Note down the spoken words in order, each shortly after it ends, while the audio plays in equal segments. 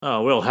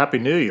Oh, well, Happy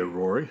New Year,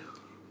 Rory.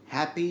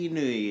 Happy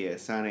New Year,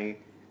 Sonny.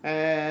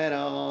 And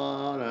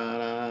Old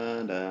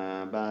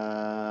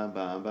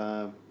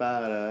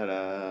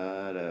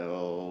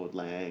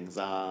Lang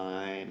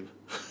Syne.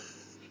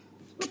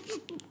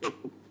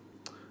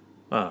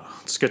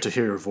 It's good to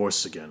hear your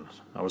voice again.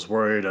 I was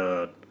worried,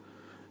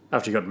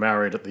 after you got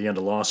married at the end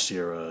of last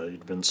year,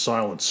 you'd been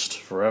silenced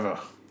forever.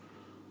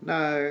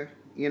 No,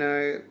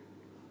 you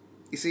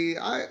see,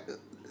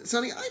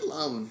 Sonny, I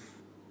love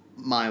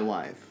my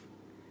wife.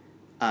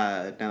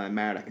 Now that I'm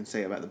married, I can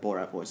say about the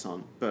Borat voice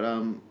on. But,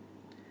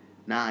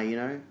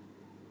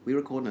 we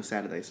record on a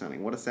Saturday, Sonny.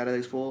 What are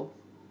Saturdays for?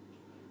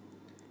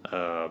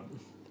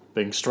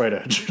 Being straight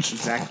edge.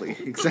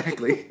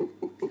 Exactly.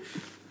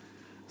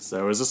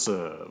 So is this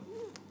a...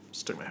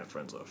 Just take my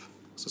headphones off.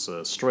 Is this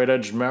a straight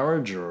edge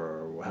marriage,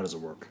 or how does it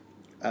work?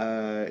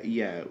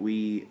 Yeah,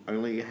 we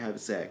only have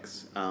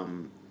sex,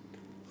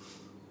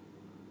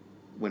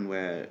 when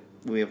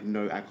we have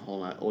no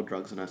alcohol or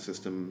drugs in our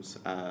systems.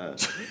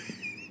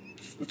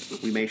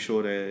 We make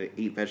sure to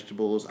eat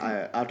vegetables.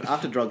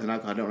 After drugs and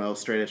alcohol, I don't know what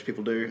straight edge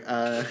people do.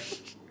 I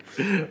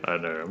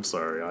know, I'm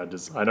sorry. I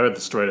know the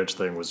straight edge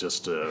thing was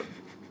just a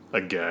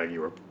gag.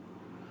 You were...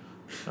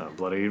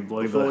 bloody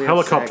Before the we have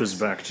helicopter's sex.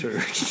 back too.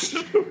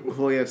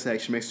 Before we have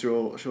sex, she makes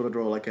sure to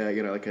draw like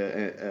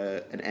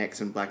an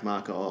X and black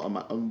marker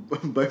on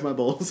both my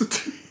balls.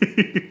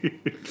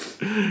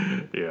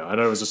 Yeah, I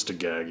know it was just a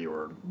gag you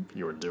were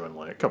doing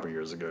like a couple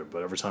years ago,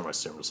 but every time I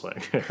see him, I'm just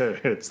like,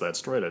 it's that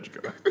straight edge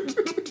guy.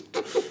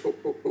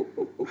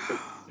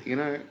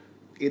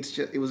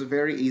 It was a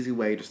very easy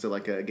way just to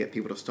get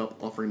people to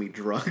stop offering me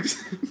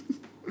drugs.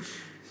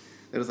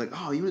 It was like,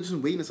 oh, you want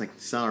some weed? And it's like,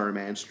 sorry,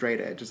 man,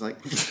 straight edge. It's like,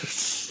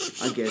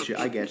 I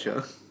get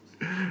you.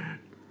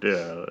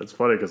 Yeah, it's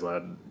funny because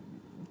I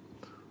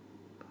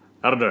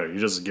don't know, you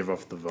just give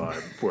off the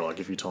vibe where, like,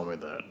 if you told me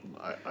that,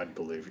 I'd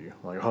believe you.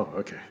 Like, oh,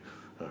 okay,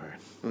 all right.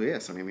 Well,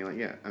 yes, I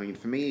mean,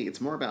 for me, it's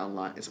more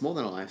about it's more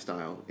than a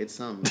lifestyle. It's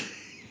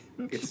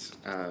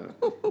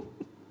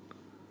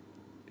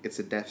it's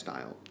a death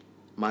style.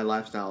 My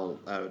lifestyle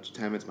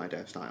determines my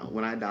death style.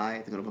 When I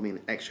die, they're gonna put me in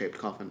an X-shaped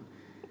coffin.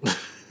 I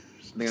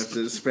think I have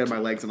to spread my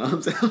legs and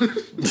arms out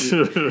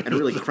and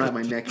really cramp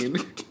my neck in.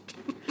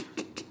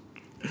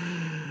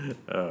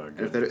 Oh,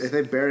 and if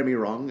they bury me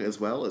wrong as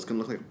well, it's going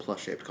to look like a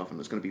plus-shaped coffin.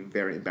 It's going to be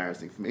very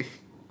embarrassing for me.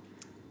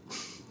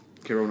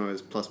 Kiro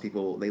knows plus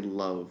people, they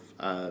love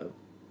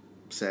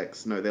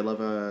sex. No, they love...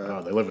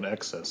 they live in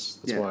excess.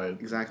 That's why...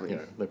 Exactly.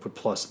 They put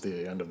plus at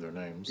the end of their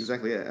names.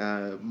 Exactly,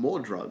 yeah. More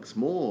drugs,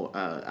 more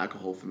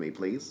alcohol for me,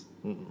 please.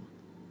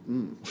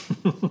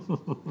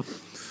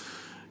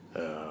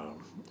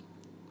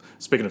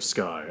 Speaking of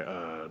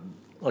Sky,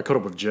 I caught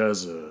up with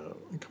Jez a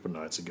couple of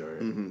nights ago,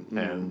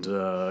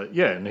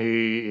 and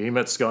he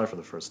met Sky for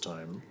the first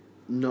time.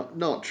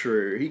 Not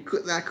true.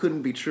 That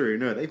couldn't be true.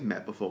 No, they've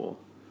met before.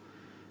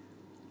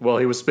 Well,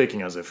 he was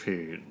speaking as if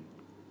this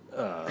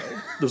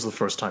was the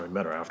first time he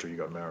met her after you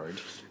got married.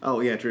 Oh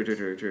yeah, true.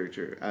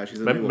 She's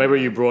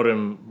Maybe you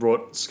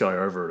brought Sky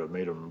over to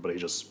meet him, but he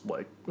just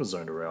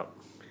zoned her out.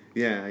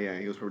 Yeah.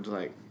 He was probably just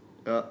like,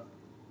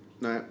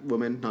 no,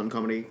 woman,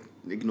 non-comedy,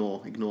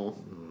 ignore.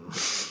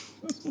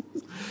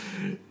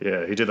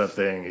 Yeah, he did that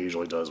thing he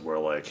usually does where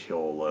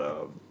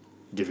he'll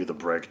give you the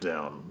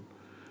breakdown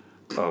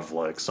of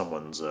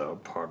someone's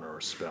partner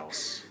or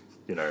spouse,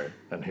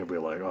 and he'll be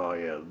like, oh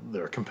yeah,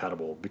 they're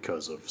compatible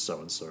because of so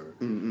and so.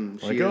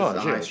 She is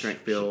a high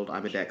strength build.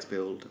 I'm a dex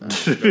build.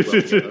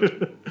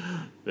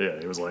 Yeah,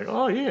 he was like,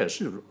 oh yeah,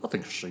 I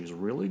think she's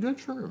really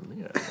good for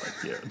him.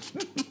 Yeah,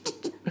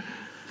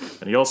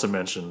 And he also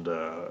mentioned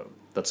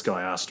that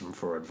Sky asked him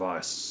for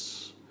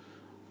advice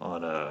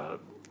on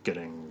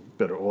getting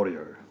better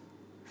audio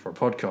for a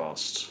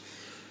podcast.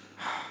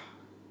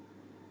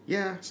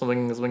 Yeah.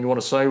 Something you want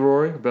to say,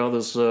 Rory, about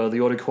this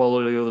the audio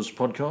quality of this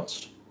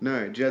podcast?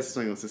 No, Jez has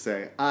something else to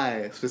say.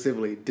 I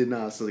specifically did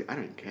not. So I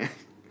don't care.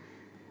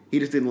 He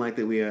just didn't like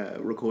that we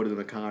recorded in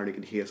a car and he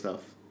could hear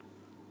stuff.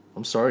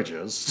 I'm sorry,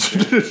 Jez.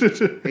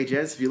 Hey,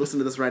 Jez, if you listen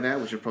to this right now,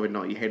 which you're probably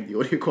not, you hated the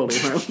audio quality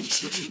of my own,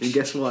 and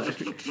guess what?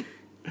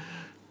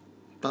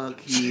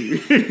 Fuck you.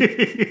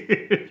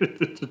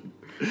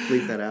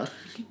 Bleep that out.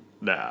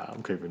 Nah,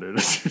 I'm keeping it.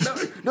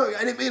 No,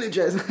 I didn't mean it,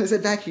 Jez. I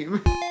said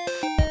vacuum.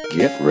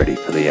 Get ready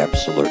for the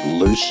absolute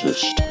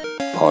loosest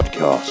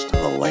podcast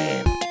in the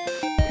land.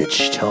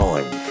 It's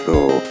time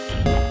for...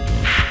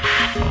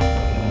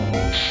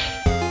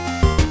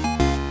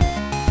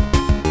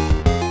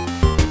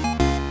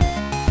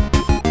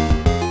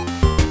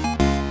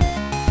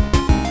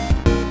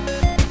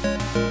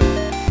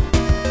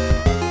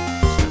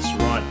 That's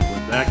right,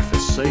 we're back for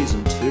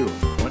Season 2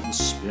 of Quentin's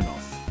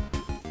spin-off.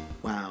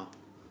 Wow.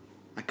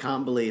 I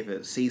can't believe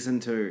it. Season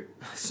 2.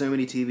 So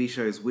many TV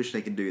shows wish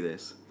they could do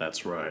this.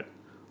 That's right.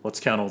 Let's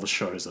count all the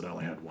shows that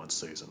only had one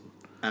season.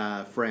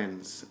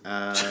 Friends.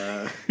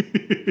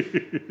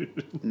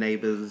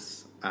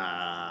 Neighbours.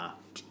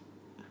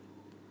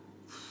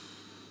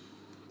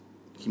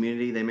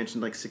 Community. They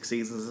mentioned 6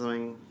 seasons or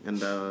something, and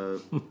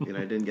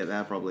didn't get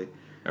that probably.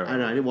 Right. I don't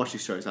know. I didn't watch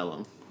these shows that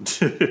long.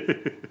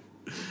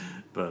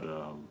 But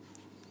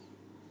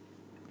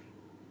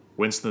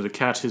Winston the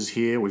cat is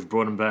here. We've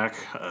brought him back.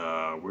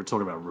 We're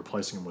talking about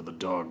replacing him with a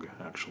dog,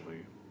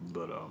 actually.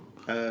 But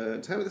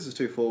tell me this is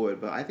too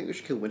forward, but I think we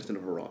should kill Winston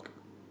with a rock.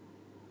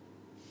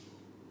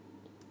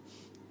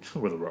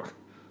 with a rock.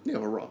 Yeah,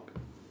 with a rock.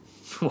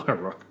 Why a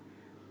rock?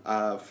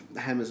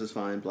 Hammers is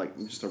fine, but like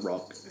just a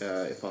rock,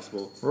 if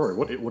possible. Rory,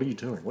 what are you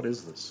doing? What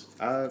is this?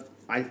 I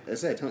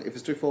said, if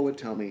it's too forward,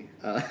 tell me.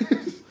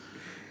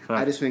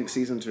 I just think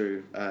season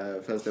 2,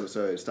 first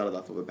episode started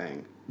off with a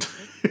bang.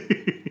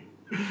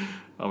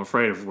 I'm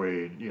afraid if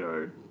we,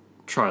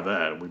 try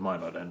that, we might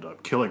not end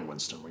up killing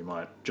Winston. We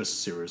might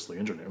just seriously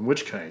injure him. In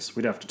which case,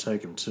 we'd have to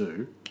take him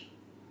to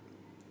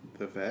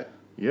The vet.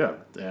 Yeah,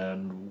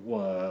 and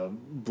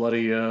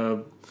bloody,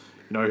 who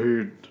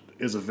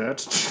is a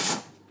vet?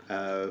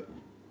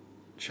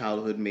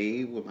 Childhood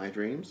me with my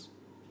dreams.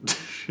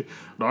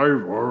 No,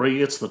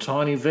 Rory, it's the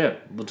Tiny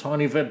Vet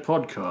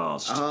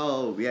podcast.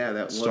 Oh, yeah,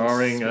 that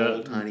starring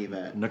one small tiny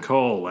vet.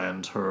 Nicole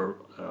and her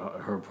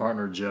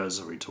partner Jez,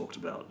 who we talked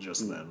about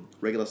just then.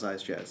 Regular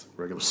sized Jez.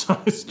 Regular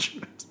sized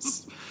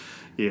Jez.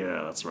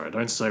 Yeah, that's right.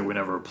 Don't say we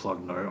never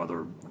plug no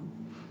other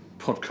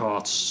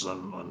podcasts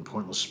and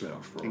pointless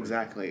stuff. Rory.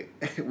 Exactly.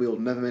 We'll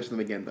never mention them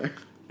again, though.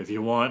 If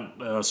you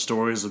want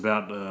stories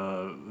about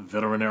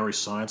veterinary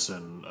science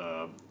and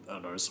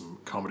some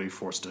comedy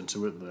forced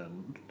into it,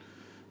 then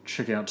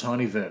check out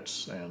Tiny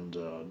Vet and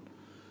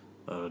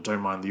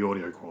don't mind the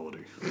audio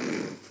quality,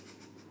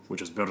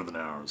 which is better than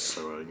ours.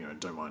 So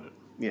don't mind it.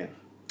 Yeah,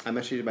 I'm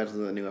actually about to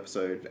do a new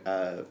episode.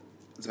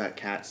 It's about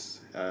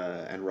cats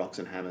and rocks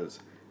and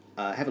hammers.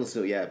 Haven't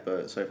listened to it yet,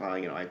 but so far,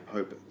 I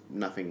hope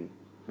nothing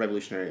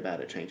revolutionary about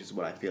it changes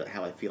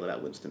how I feel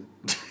about Winston.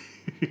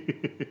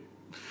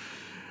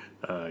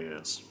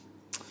 Yes.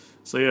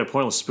 So yeah,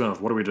 pointless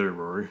spin-off. What do we do,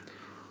 Rory?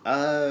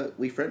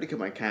 We threatened to kill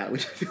my cat,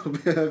 which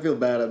I feel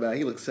bad about.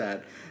 He looks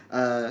sad.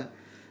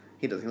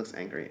 He does. He looks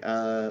angry.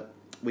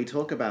 We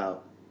talk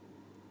about.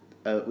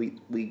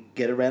 We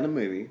get a random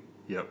movie.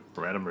 Yep,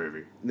 random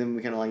movie. Then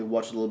we kind of like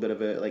watch a little bit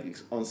of it, like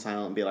on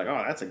silent, and be like,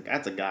 "Oh,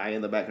 that's a guy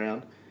in the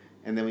background,"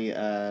 and then we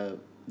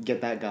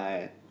get that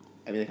guy,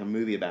 and make a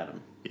movie about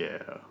him.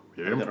 Yeah.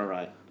 Is that all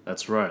right?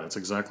 That's right. That's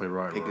exactly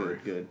right, Okay, Rory.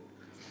 good.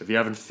 If you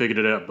haven't figured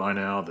it out by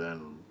now,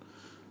 then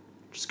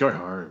just go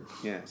home.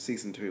 Yeah,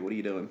 season 2. What are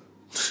you doing?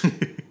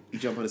 You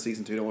jump into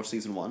season 2, don't watch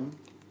season 1?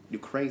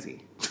 You're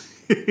crazy.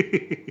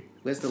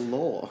 Where's the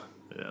law?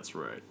 Yeah, that's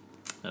right.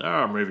 And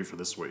our movie for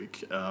this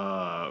week.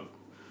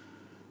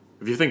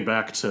 If you think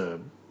back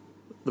to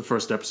the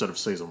first episode of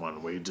season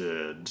 1, we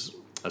did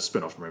a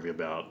spin-off movie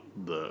about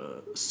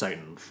the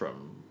Satan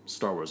from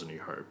Star Wars: A New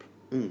Hope.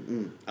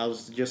 I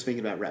was just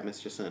thinking about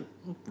Ratmus just then.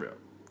 Yeah.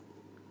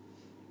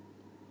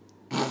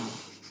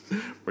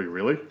 Were you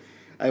really?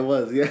 I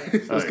was, yeah.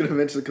 I was going to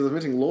mention, because I was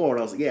mentioning lore, and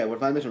I was like, yeah, what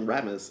if I mention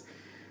Ratmus?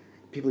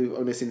 People who've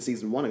only seen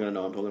season 1 are going to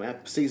know what I'm talking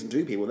about. Season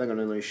 2 people, they're going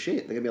to know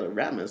shit. They're going to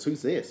be like, Ratmus,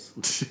 who's this?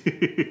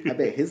 I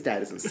bet his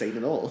dad isn't Satan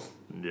at all.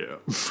 Yeah.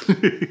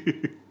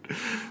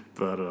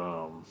 But,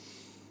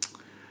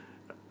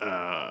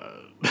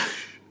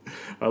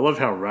 I love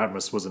how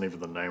Ratmus wasn't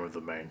even the name of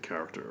the main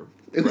character.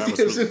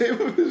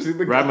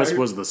 Ratmus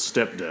was the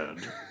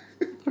stepdad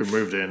who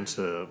moved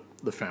into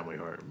the family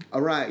home. Oh,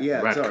 right,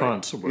 yeah. Rat sorry.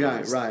 Cunt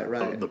was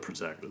right. the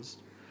protagonist.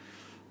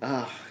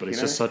 But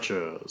He's just such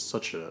a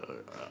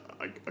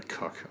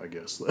cuck, I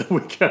guess, that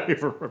we can't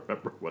even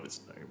remember what his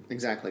name is.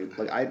 Exactly.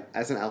 Like,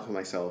 as an alpha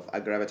myself, I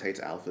gravitate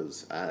to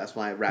alphas. That's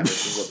why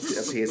Ratmus is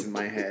what appears in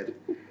my head.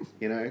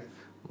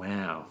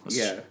 Wow.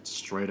 Yeah.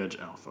 Straight edge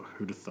alpha.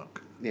 Who'd have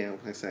thunk? Yeah,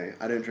 what can I say?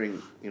 I don't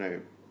drink,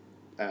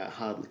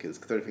 hard liquors,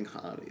 because the only thing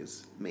hard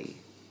is me.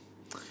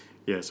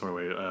 Yeah, so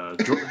anyway,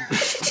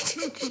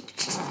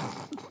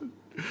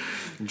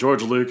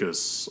 George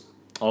Lucas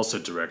also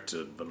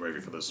directed the movie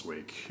for this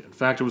week. In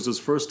fact, it was his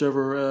first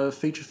ever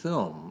feature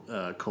film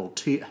called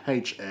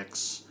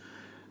THX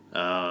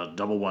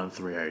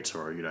 1138,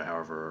 or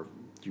however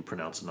you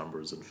pronounce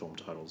numbers in film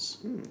titles.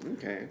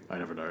 Okay. I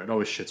never know. It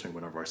always shits me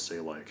whenever I see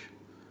like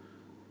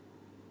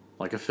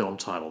a film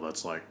title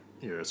that's like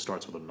it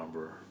starts with a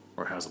number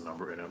or has a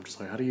number in it. I'm just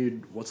like,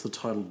 what's the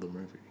title of the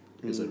movie?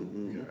 Is it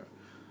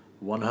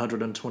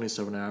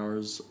 127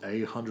 hours,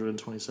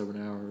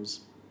 127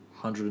 hours,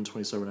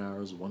 127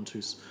 hours, 1,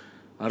 2...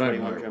 I don't know.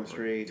 21 Jump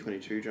Street,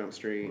 22 Jump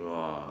Street.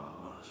 Oh,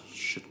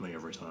 shit me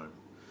every time.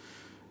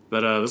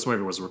 But this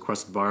movie was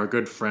requested by our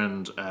good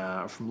friend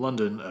from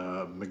London,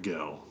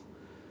 Miguel,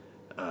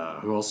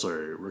 who also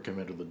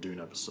recommended the Dune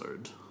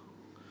episode.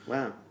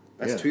 Wow.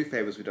 That's 2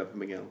 favors we've done for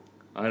Miguel.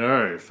 I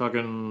know.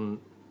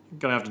 Fucking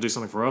gonna have to do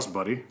something for us,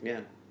 buddy.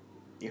 Yeah.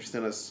 You have to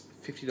send us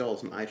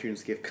 $50 in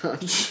iTunes gift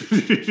card.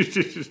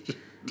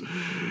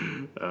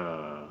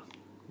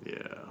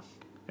 Yeah.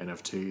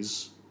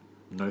 NFTs?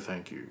 No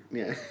thank you.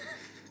 Yeah.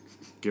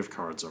 Gift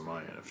cards are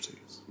my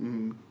NFTs.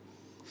 Mm-hmm.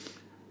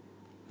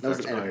 That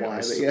was an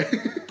NFY, but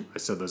yeah. I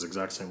said those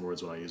exact same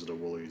words when I used a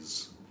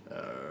Woolies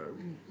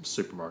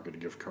supermarket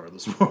gift card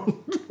this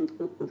morning.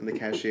 And the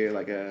cashier,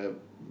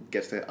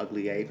 gets the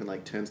ugly ape and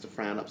like turns to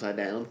frown upside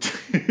down.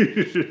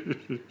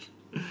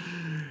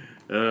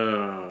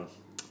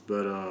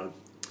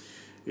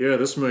 Yeah,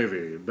 this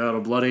movie about a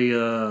bloody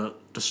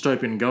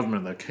dystopian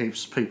government that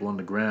keeps people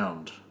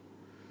underground.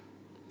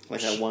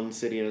 Like that one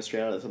city in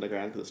Australia that's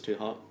underground because it's too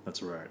hot.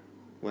 That's right.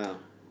 Wow.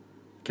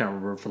 Can't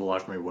remember for the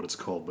life of me what it's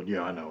called, but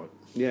yeah, I know it.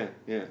 Yeah.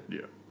 Yeah.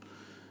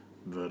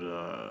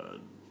 But,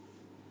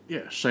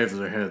 shaves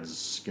their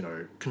heads,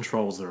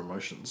 controls their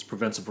emotions,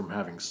 prevents them from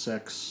having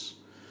sex,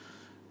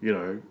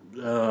 can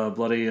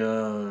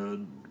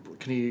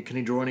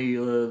you draw any,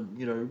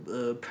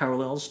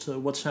 parallels to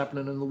what's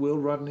happening in the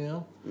world right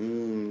now?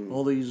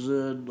 All these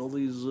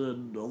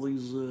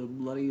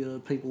bloody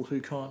people who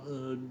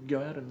can't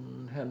go out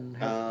and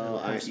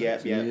have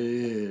sex. Yeah.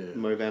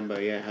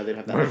 Movember, yeah, how they'd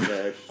have that like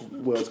the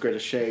world's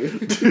greatest shave.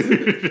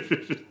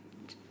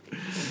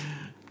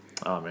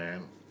 Oh,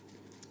 man.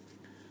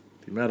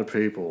 The amount of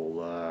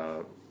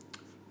people,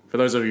 for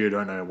those of you who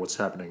don't know what's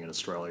happening in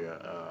Australia,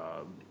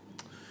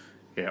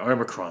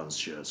 Omicron's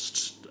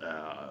just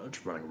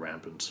running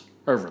rampant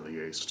over in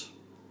the east.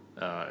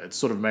 It's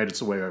sort of made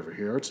its way over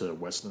here to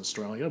Western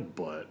Australia,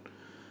 but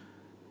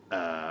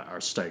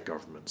our state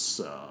governments,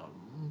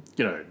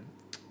 they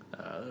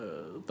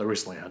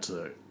recently had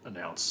to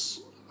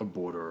announce a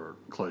border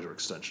closure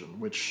extension,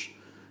 which,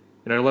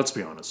 let's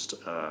be honest,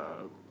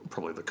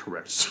 probably the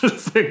correct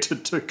thing to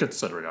do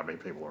considering how many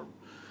people are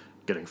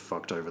getting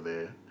fucked over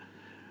there.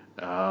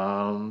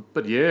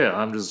 But yeah,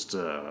 I'm just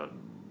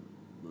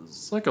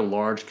it's like a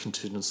large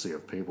contingency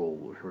of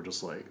people who are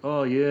just like,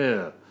 oh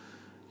yeah,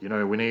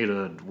 we need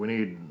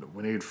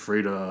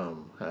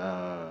freedom.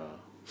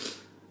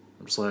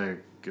 I'm just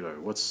like,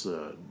 what's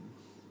like,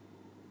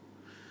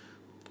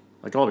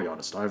 I'll be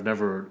honest, I've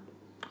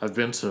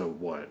been to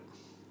what,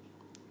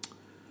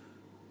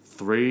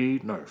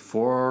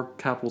 4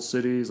 capital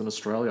cities in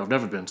Australia. I've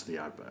never been to the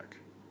Outback.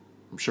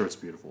 I'm sure it's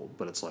beautiful,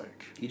 but it's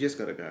like... You just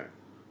gotta go.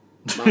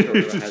 Margaret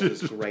River has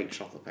this great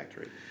chocolate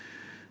factory.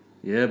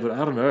 Yeah, but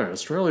I don't know.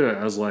 Australia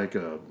as like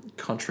a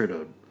country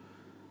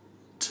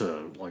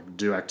to like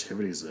do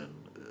activities in,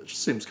 it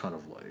just seems kind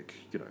of like,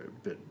 a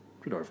bit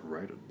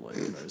overrated. Like,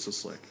 it's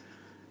just like,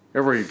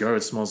 everywhere you go,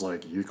 it smells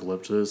like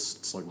eucalyptus.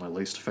 It's like my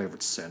least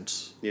favorite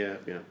scent. Yeah.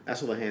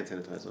 That's all the hand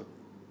sanitizer.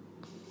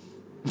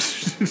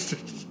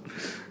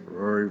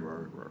 Rory.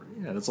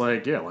 Yeah, and it's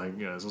like,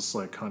 it's just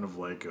like kind of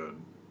like a...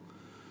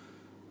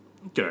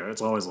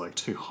 it's always like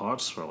too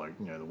hot, or like,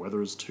 the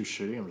weather is too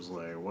shitty. I'm just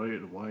like,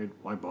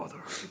 why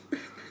bother?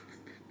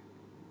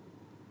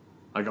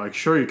 Like,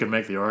 sure, you can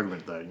make the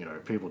argument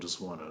that, people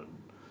just want to...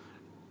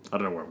 I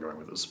don't know where I'm going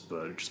with this,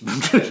 but it just... I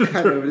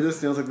know, but it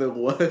just feels like the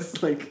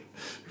worst, like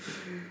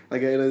the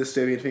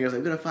dystopian thing. I was like,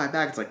 I'm gonna fight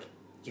back. It's like,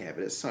 yeah,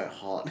 but it's so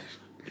hot.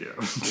 Yeah.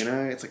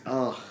 It's like,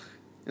 oh...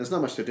 There's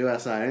not much to do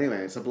outside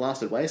anyway. It's a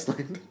blasted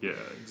wasteland. Yeah,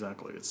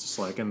 exactly. It's just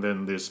like... And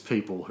then there's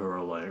people who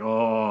are like,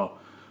 oh...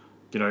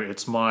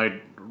 it's my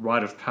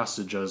rite of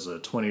passage as a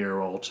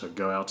 20-year-old to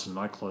go out to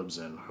nightclubs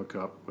and hook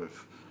up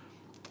with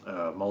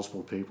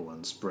multiple people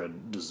and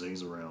spread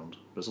disease around.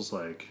 But it's just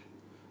like,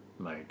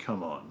 mate,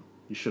 come on.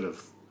 You should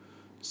have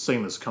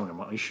seen this coming.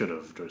 You should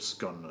have just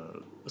gotten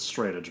a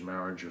straight-edge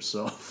marriage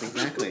yourself.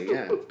 Exactly,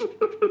 yeah.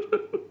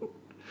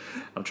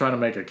 I'm trying to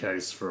make a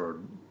case for...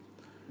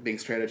 Being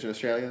straight-edge in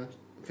Australia?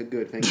 For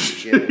good, thank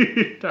you. Yeah.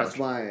 That's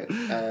why...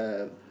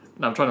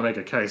 No, I'm trying to make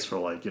a case for,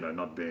 like,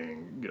 not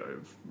being,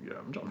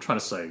 I'm trying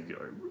to say,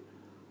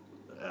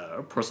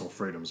 personal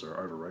freedoms are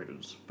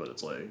overrated, but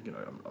it's like,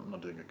 I'm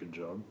not doing a good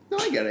job. No,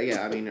 I get it,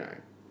 yeah, I mean,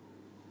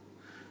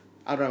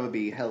 I'd rather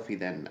be healthy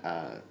than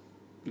go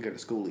to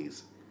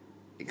schoolies.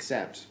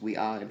 Except, we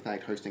are, in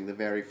fact, hosting the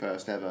very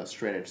first ever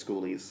straight-edge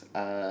schoolies.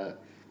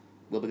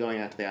 We'll be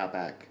going out to the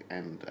Outback,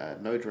 and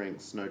no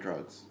drinks, no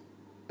drugs.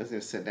 We're just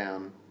going to sit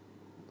down,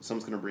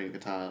 someone's going to bring a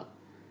guitar,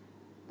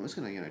 we're just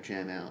going to,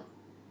 jam out.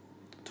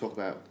 Talk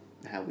about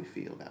how we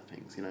feel about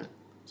things,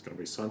 It's going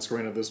to be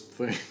sunscreen of this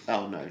thing.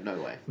 Oh,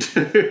 no way.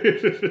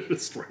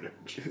 Straight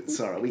edge.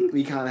 Sorry,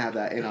 we can't have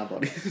that in our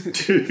body.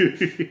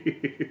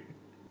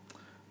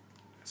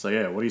 So,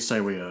 yeah, what do you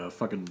say we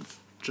fucking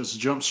just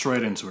jump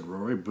straight into it,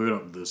 Rory? Boot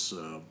up this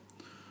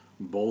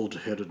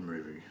bald-headed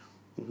movie.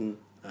 Mm-hmm.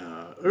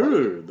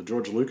 The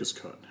George Lucas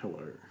cut.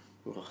 Hello.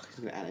 Oh, he's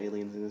going to add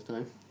aliens in this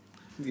time.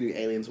 He's going to do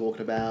aliens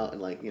walking about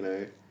and, like,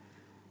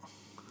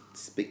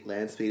 speak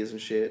land speeders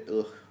and shit.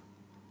 Ugh.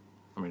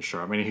 I mean,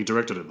 sure. I mean, he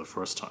directed it the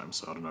first time,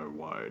 so I don't know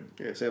why.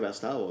 Yeah, say about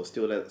Star Wars.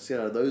 Still see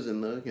out of those in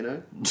there,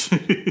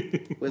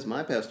 Where's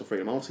my personal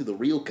freedom? I want to see the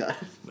real cut.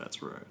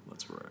 That's right.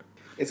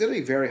 It's going to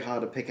be very hard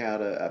to pick out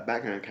a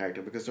background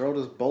character because they're all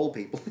just bald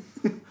people.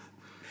 They're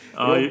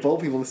all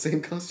bald people in the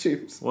same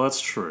costumes. Well, that's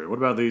true. What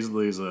about these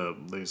proto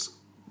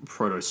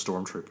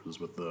stormtroopers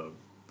with the...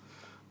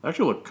 They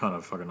actually look kind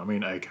of fucking... I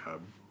mean, ACAB,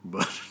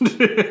 but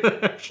they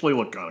actually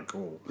look kind of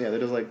cool. Yeah, they're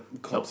just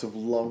like cops of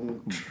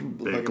long...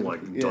 Big,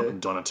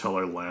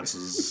 Donatello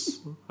lances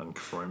and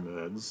chrome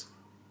heads.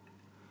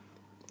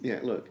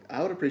 Yeah, look,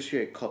 I would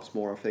appreciate cops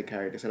more if they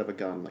carried, instead of a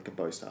gun, like a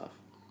bow staff.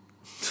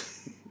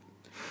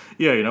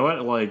 Yeah, you know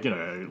what? Like, you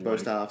know, Bow like,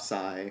 staff,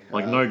 sigh.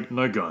 like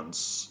no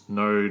guns,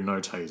 no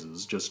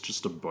tasers,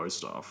 just a bow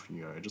staff.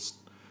 You know, just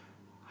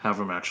have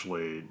them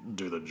actually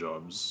do the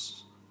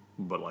jobs,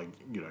 but like,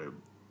 you know,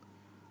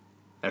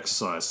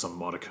 exercise some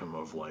modicum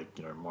of like,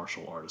 you know,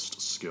 martial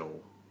artist skill.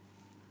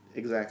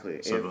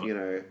 Exactly. So if, the- you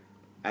know,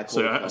 I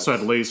call the cops. So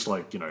at least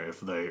like, you know,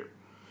 if they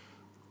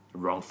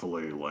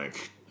wrongfully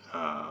like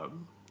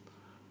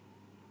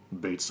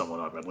beat someone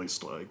up, at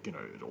least like, you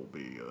know, it'll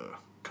be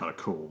kind of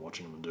cool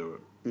watching them do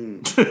it.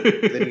 Then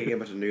you get a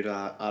bunch of news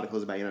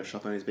articles about, you know,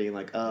 shop owners being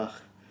like, ugh,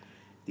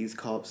 these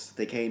cops,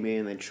 they came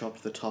in, they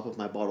chopped the top of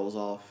my bottles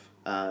off,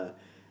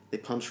 they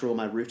punched through all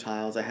my roof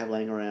tiles I have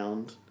laying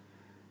around.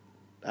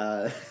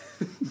 I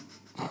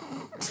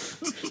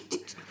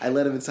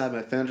let them inside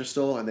my furniture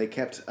store, and they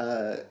kept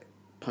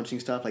punching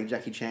stuff like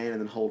Jackie Chan, and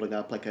then holding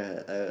up like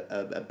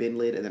a bin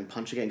lid, and then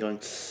punching it and going,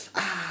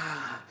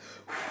 ah,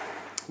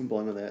 and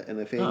blowing in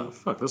their thing. Oh,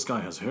 fuck, this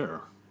guy has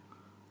hair.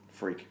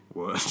 Freak.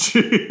 What?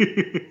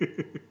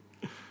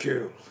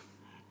 Cool.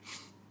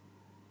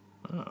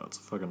 Oh, it's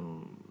a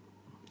fucking...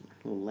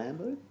 Little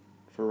Lambo?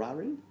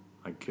 Ferrari?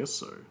 I guess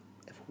so.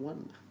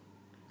 F1.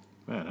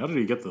 Man, how did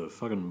he get the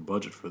fucking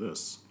budget for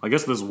this? I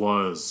guess this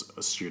was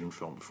a student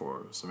film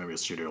before, so maybe a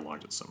studio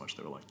liked it so much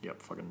they were like,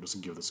 yep, fucking just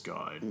give this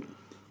guy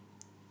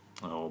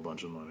a whole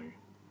bunch of money.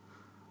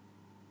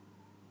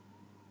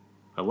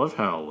 I love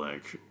how,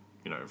 like,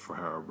 you know, for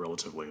how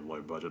relatively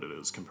low budget it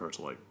is compared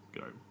to, like, you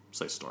know,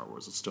 say Star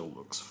Wars, it still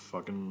looks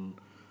fucking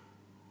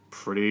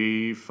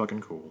pretty fucking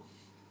cool.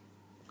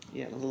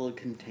 Yeah, the little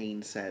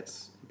contained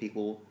sets.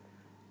 People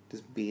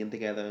just being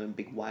together in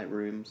big white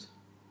rooms.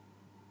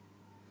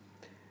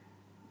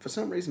 For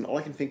some reason, all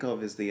I can think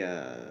of is the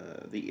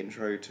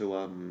intro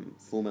to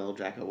Full Metal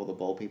Jacket or the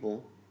Ball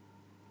People.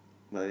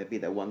 Where they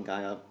beat that one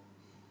guy up.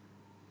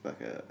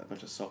 Like a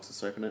bunch of socks and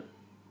soap in it.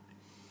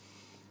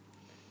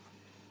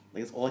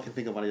 Like, it's all I can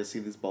think of when I just see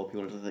these Ball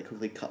People and just like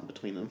quickly cut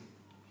between them.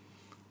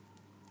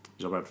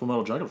 You talking about Full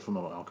Metal Jacket or Full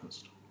Metal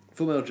Alchemist?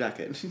 Full Metal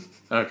Jacket.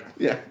 Okay.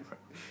 Yeah.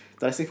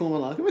 Did I say Full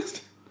Metal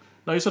Alchemist?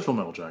 No, you said Full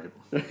Metal Jacket.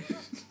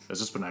 It's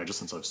just been ages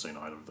since I've seen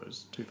either of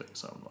those two things,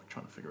 so I'm like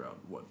trying to figure out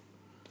what...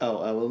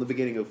 Oh, well, in the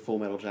beginning of Full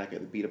Metal Jacket,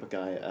 they beat up a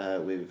guy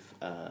with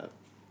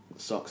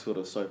socks full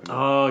of soap in it.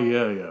 Oh,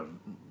 yeah.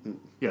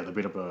 Yeah, they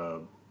beat up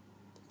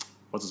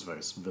what's his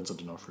face? Vincent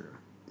D'Onofrio.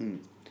 In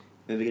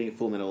the beginning of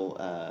Full Metal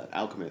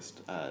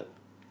Alchemist,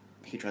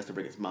 he tries to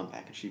bring his mum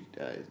back and she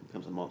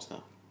becomes a monster.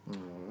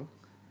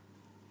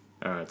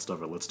 Alright,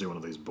 stuff it. Let's do one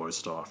of these boy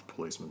staff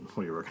policemen.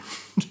 What do you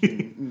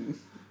reckon?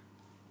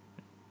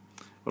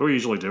 What do we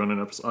usually do in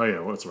an episode? Oh, yeah,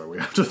 well, that's right. We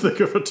have to think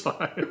of a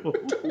title.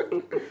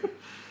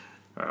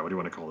 Alright, what do you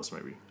want to call this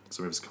movie? This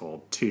movie's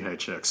called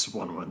THX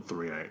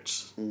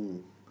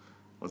 1138.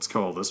 Let's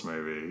call this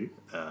movie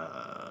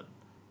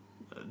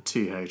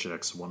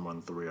THX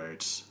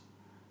 1138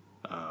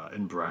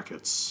 in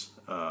brackets.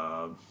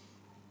 How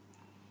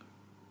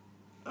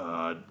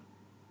about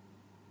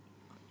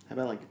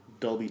like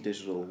Dolby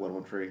Digital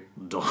 113?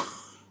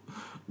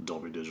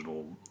 Dolby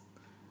Digital.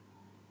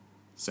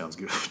 Sounds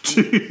good.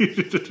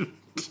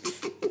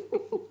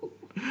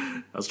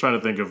 I was trying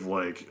to think of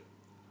like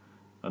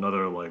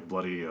another like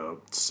bloody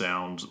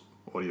sound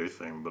audio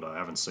thing, but I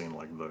haven't seen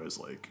like those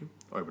like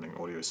opening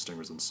audio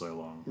stingers in so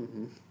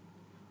long.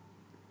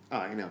 Oh,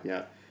 I can help you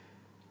out.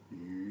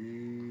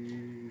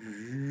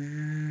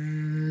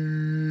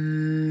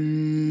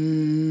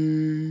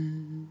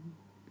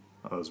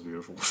 Oh, that was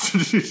beautiful.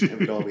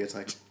 Every Dolby it's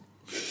like...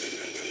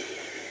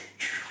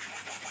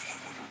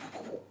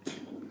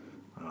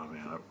 Oh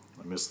man, I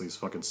miss these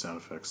fucking sound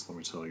effects, let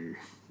me tell you.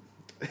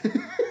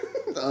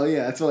 Oh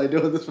yeah, that's what I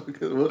do on this one.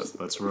 Whoops.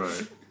 That's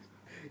right.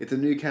 It's a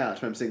new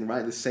couch, but I'm sitting right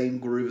in the same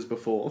groove as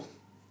before.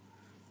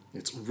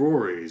 It's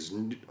Rory's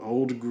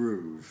old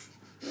groove.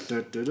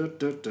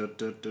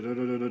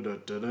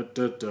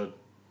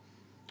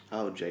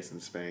 Oh, Jason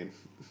Spain.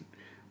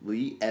 Will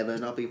you ever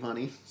not be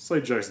funny?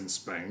 Say Jason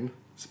Spain.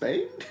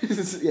 Spain?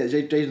 Yeah,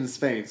 Jason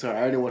Spain. Sorry,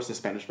 I only watched the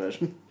Spanish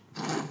version.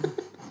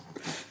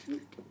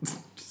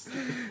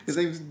 His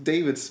name's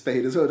David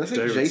Spade as well. Did I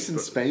say Jason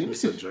Spain? You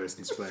said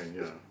Jason Spain,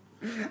 yeah.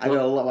 I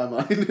got a lot on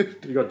my mind.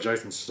 You got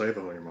Jason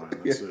Statham on your mind,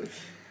 that's it.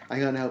 I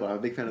can't help it. I'm a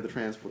big fan of the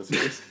Transporter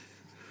series.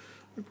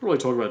 We probably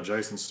talk about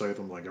Jason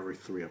Statham like every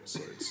 3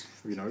 episodes.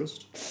 Have you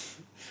noticed?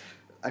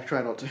 I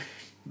try not to.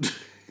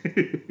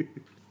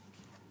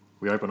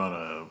 We open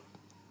on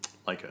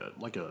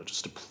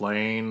just a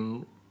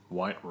plain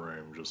white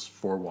room, just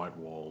 4 white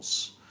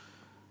walls,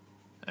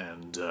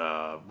 and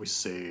we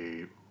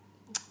see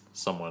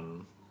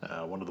someone,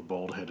 one of the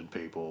bald-headed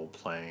people,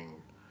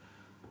 playing.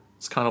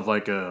 It's kind of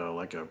like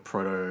a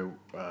proto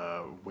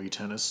Wii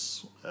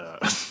tennis,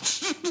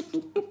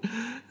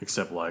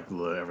 except like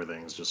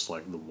everything's just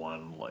like the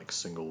one like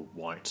single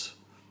white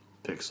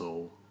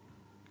pixel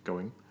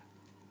going.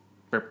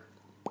 Beep.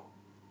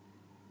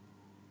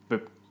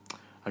 Beep.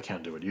 I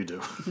can't do it. You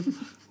do.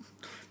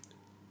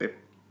 Beep.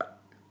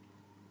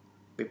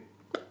 Beep.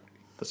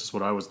 That's just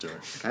what I was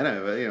doing. I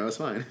know, but it's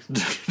fine.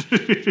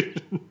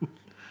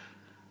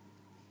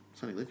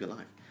 Sonny, live your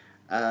life.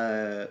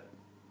 Yeah,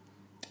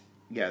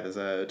 there's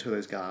two of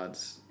those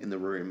guards in the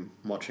room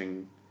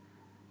watching.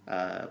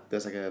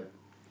 There's like a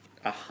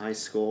high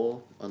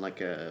score on on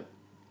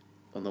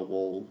the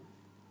wall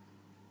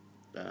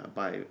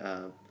by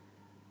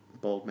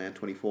Bald Man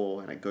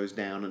 24, and it goes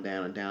down and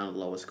down and down.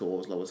 Lower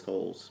scores,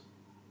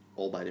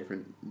 all by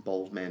different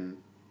bald men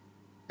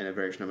in a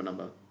variation of a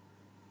number.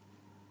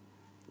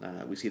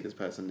 We see this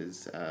person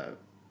is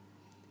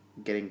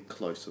getting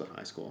close to the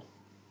high score.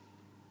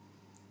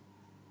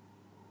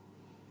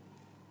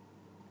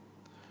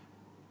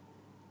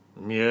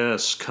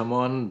 Yes, come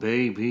on,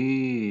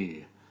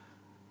 baby.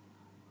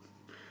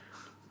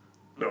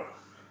 No,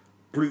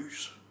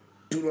 please,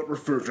 do not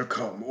refer to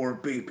cum or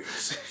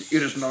babies.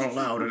 It is not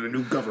allowed in a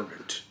new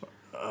government.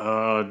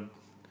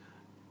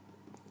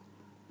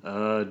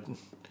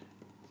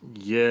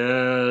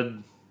 Yeah,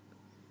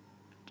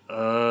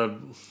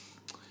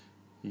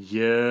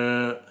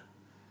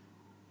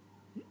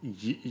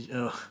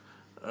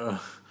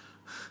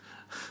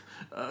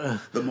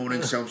 The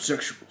moaning sounds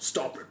sexual.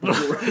 Stop it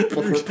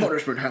before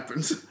punishment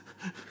happens.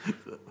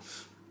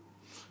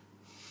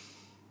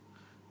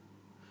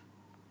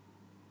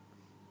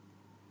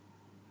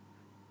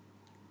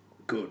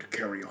 Good,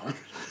 carry on.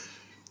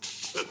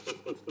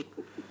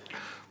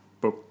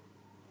 Boop.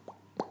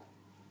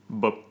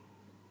 Boop.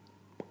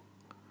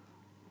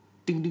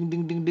 Ding, ding,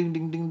 ding, ding, ding,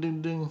 ding, ding,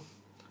 ding, ding.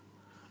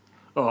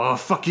 Oh,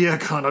 fuck yeah,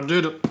 cunt, I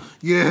did it.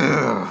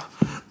 Yeah.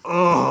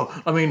 Oh,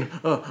 I mean,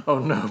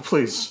 oh no,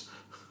 please.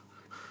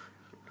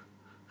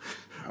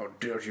 How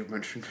dare you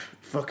mention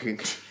fucking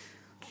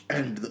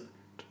and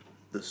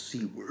the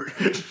C word.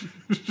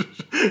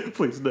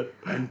 Please no.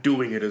 And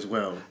doing it as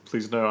well.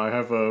 Please no, I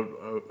have a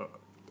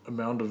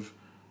mound of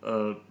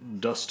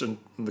dust in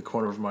the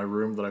corner of my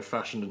room that I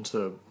fashioned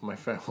into my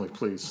family.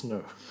 Please,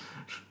 no.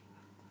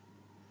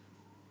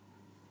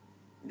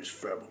 His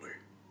family.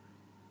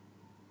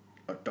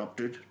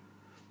 Adopted?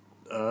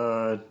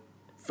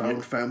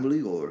 Found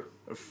family or?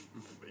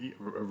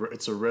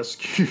 It's a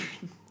rescue.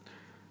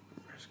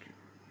 Rescue.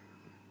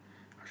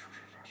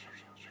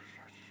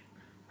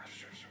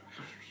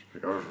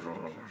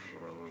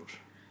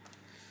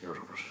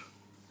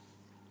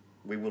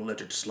 We will let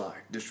it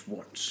slide this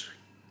once.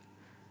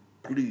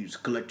 Please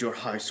collect your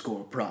high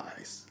score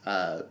prize.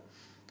 A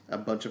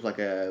bunch of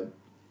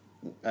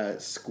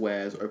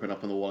squares open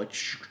up on the wall,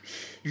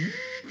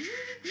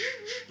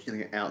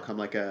 and out come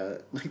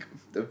the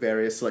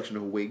various selection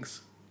of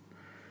wigs.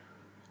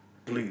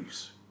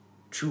 Please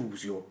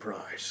choose your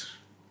prize.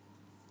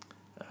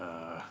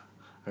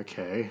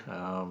 Okay.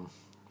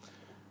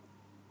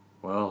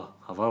 Well,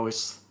 I've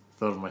always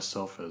thought of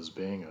myself as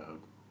being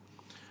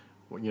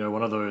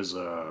one of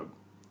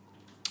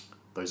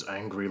those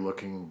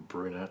angry-looking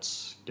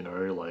brunettes.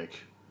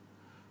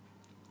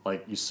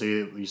 Like you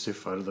see a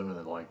photo of them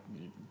and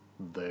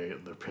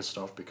they're pissed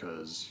off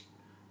because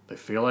they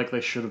feel like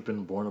they should have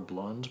been born a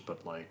blonde,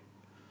 but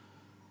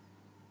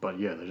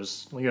yeah, they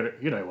just you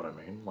know what I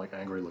mean, like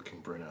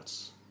angry-looking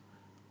brunettes.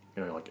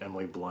 Like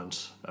Emily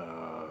Blunt.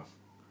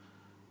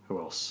 Who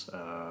else?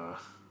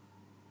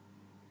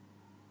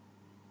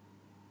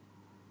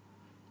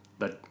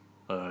 The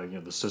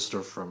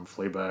sister from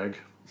Fleabag.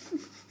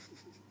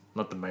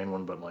 Not the main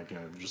one, but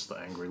just the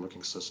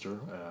angry-looking sister.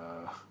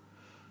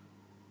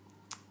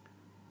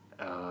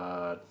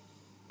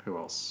 Who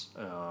else?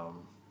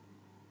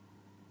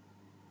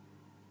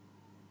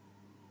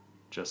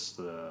 Just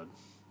the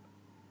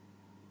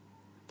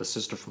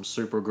sister from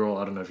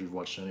Supergirl. I don't know if you've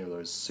watched any of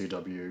those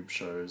CW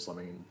shows. I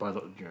mean, by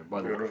the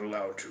You're not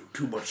allowed to.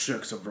 Too much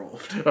sex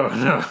involved. Oh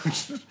no.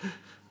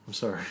 I'm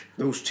sorry.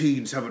 Those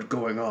teens have it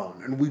going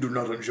on, and we do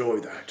not enjoy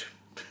that.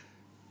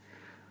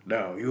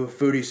 Now, you have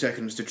 30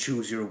 seconds to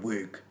choose your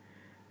wig.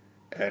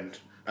 And,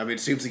 I mean, it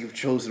seems like you've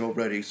chosen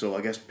already, so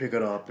I guess pick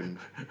it up and...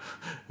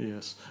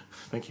 Yes.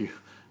 Thank you.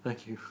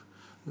 Thank you.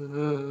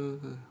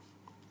 And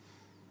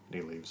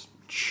he leaves.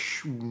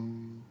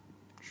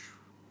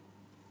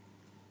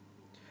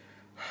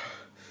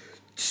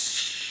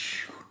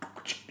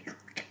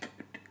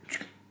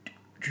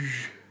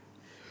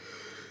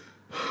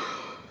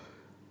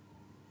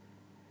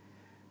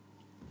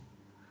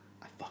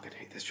 I fucking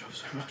hate this job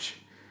so much.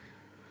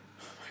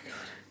 Oh my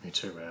god. Me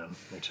too, man.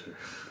 Me too.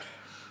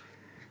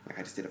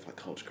 I just did it for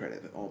college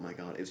credit, but oh my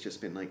god, it's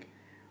just been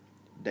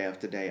day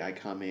after day I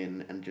come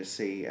in and just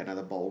see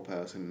another bald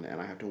person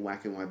and I have to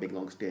whack him with my big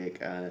long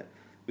stick.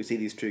 We see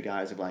these two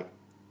guys with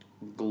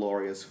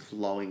glorious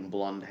flowing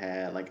blonde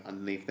hair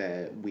underneath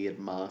their weird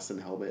mask and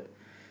helmet.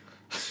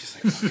 It's just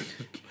fucking...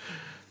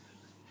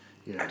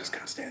 Yeah. I just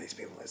can't stand these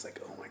people. It's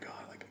oh my god,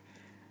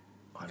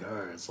 I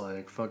know, it's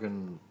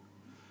fucking...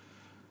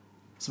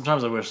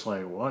 Sometimes I wish,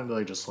 why don't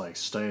they just,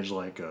 stage,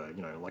 a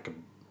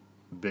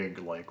big,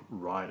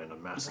 riot in a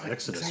mass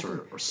exodus exactly.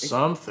 or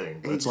something.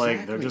 But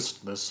Exactly. it's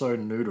they're so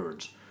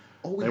neutered.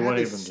 all we They have won't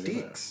is even do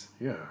sticks.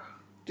 that. Yeah.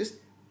 Just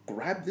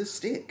grab this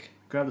stick.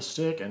 Grab the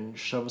stick and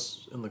shove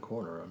us in the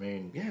corner. I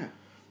mean, Yeah.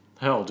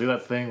 hell, do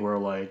that thing where,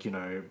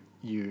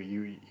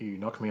 you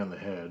knock me on the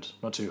head,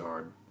 not too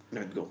hard,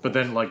 No, go. But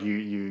then, like,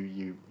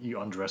 you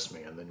undress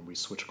me, and then we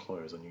switch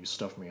clothes, and you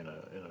stuff me in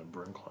a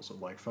broom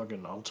closet. Like,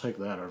 fucking, I'll take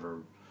that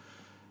over,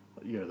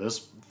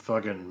 this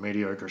fucking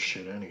mediocre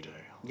shit any day.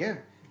 Yeah.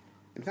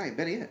 In fact,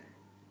 better yet,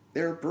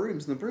 there are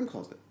brooms in the broom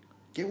closet.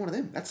 Get one of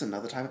them. That's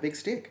another type of big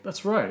stick.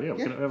 That's right. Yeah, we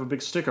Yeah. can have a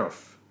big stick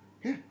off.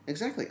 Yeah,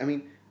 exactly. I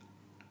mean,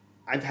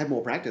 I've had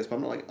more practice, but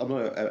I'm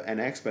not an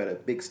expert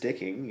at big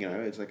sticking. You know,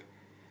 it's like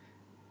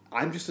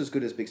I'm just as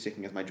good as big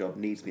sticking as my job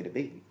needs me to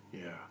be.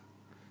 Yeah.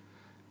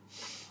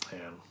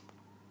 And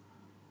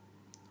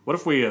what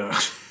if we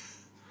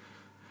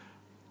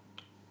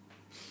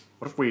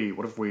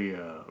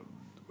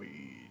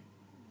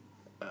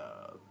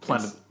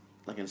planted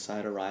Like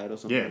inside a riot or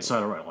something. yeah,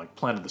 inside right, like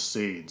planted the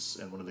seeds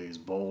in one of these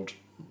bald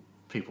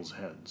people's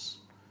heads,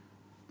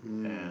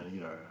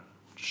 and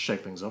just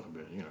shake things up a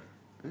bit.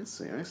 I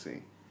see.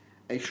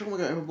 Are you sure we'll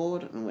go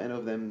overboard and we'll end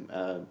up with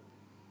them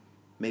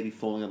maybe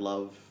falling in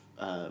love?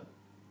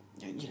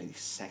 These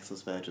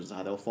sexless virgins,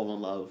 how they'll fall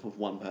in love with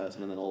one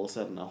person and then all of a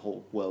sudden a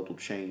whole world will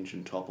change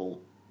and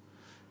topple.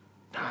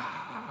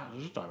 I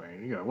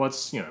mean,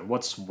 what's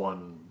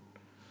one?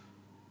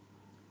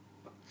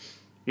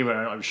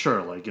 I'm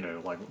sure, like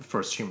the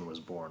first human was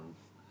born.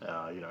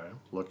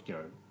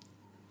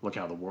 Look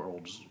how the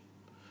world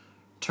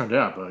turned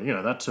out. But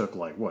that took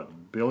like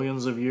what,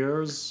 billions of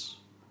years,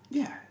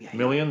 Yeah.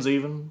 millions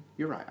even.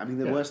 You're right. I mean,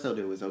 the worst they'll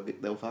do is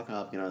they'll fuck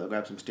up. They'll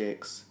grab some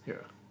sticks. Yeah.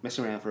 Mess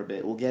around for a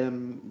bit. We'll get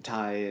them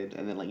tired,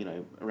 and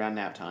then around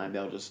nap time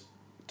they'll just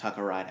tuck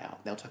a ride out.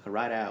 We'll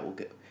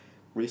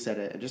reset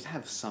it and just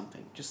have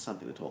something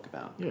to talk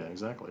about. Yeah,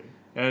 exactly.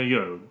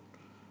 And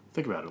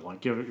think about it.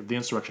 Like if the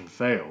insurrection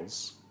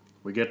fails,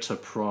 we get to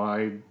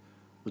pry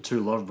the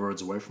two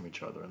lovebirds away from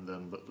each other, and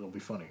then it'll be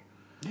funny.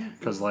 Yeah.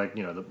 Because one of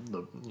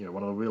them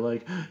will be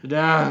like,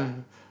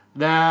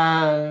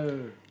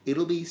 no.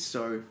 It'll be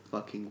so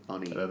fucking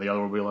funny. And then the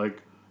other will be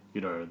like,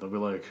 they'll be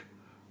like,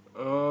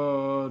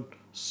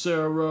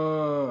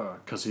 Sarah,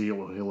 because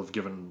he'll have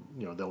given,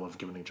 they'll have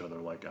given each other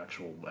like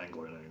actual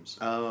Anglo names.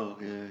 Oh,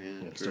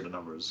 yeah. Instead of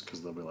numbers,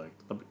 because they'll be like,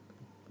 it'll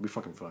be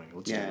fucking funny.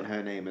 Let's do And that.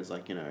 her name is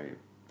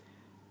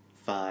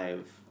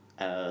 5,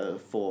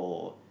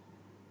 4,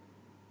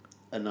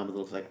 a number that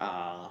looks like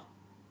R,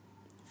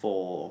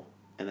 4,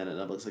 and then a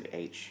number looks like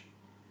H.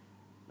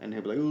 And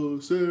he'll be like, oh,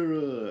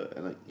 Sarah,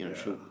 and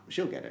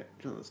she'll get it.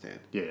 She'll understand.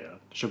 Yeah,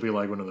 she'll be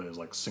like one of those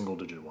like single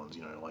digit ones,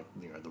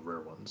 the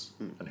rare ones,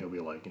 and he'll be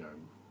like,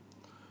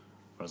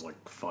 those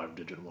like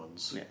 5-digit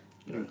ones.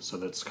 Yeah. So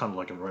that's kind of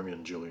like a Romeo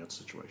and Juliet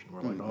situation.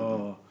 We're like,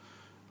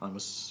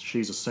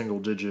 she's a single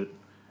digit,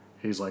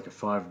 he's like a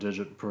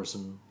 5-digit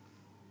person.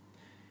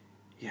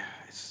 Yeah,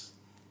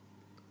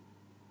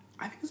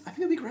 I think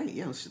it'd be great.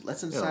 Yeah,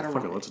 let's inside a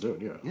fuck it, riot. let's do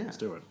it. Yeah, let's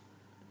do it.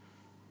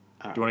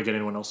 Do you want to get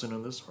anyone else in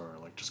on this, or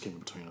like just keep it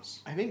between us?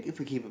 I think if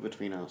we keep it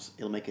between us,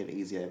 it'll make it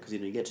easier because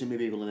you get too many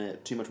people in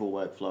it, too much more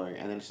workflow,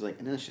 and then it's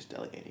just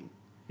delegating.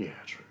 Yeah,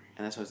 true.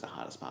 And that's always the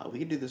hardest part. We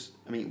can do this.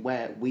 I mean,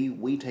 where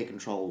we take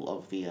control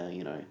of the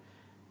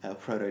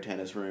proto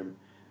tennis room.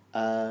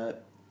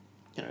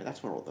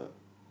 That's where all the.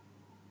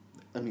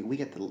 I mean, we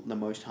get the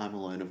most time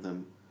alone of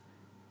them.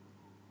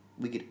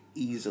 We could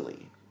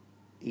easily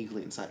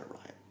inside a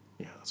riot.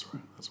 Yeah, that's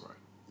right.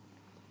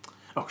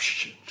 Oh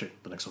shit!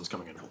 The next one's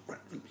coming in. Oh, right.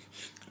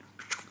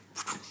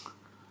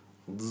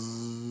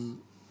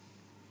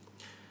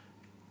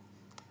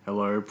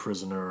 Hello,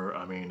 prisoner.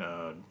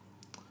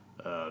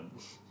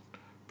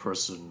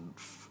 Person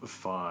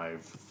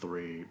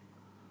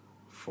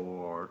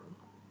 534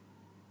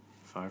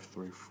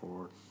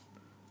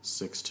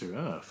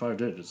 53462. 5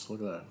 digits.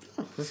 Look at that.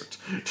 Perfect.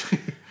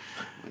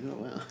 Oh,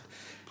 wow.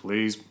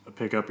 Please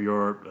pick up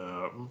your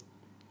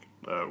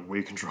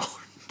Wii controller.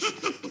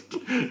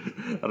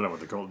 I don't know what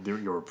they call it.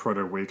 Your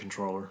proto Wii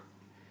controller.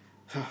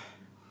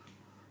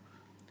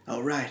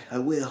 All right, I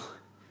will.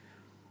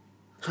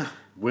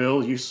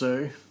 Will, you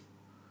say?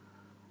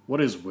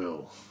 What is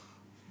will?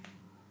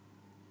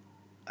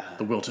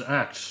 The will to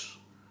act.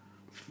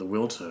 The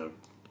will to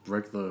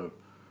break the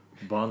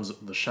bonds,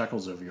 the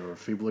shackles of your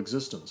feeble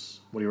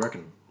existence. What do you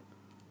reckon?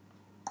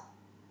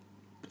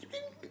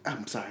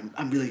 I'm sorry.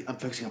 I'm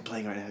focusing on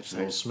playing right now. Just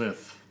Will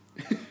Smith.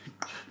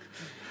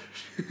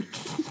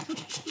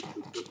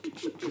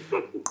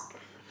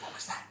 What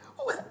was that?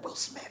 Will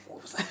Smith.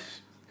 What was that?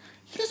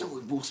 He doesn't know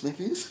what Will Smith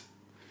is.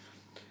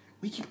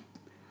 We keep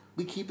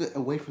it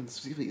away from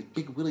specifically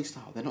Big Willie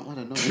style. They're not allowed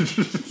to know.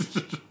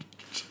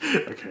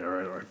 Okay, all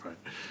right, fine.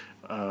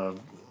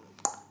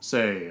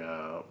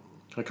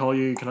 Can I call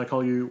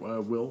you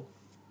Will?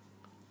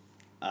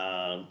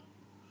 I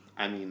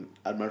mean,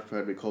 I'd much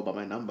prefer to be called by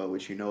my number,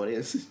 which you know it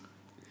is.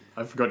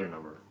 I forgot your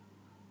number.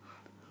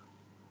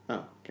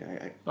 Oh,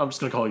 okay. I'm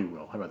just gonna call you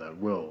Will. How about that,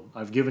 Will?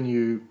 I've given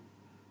you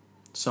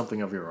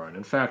something of your own.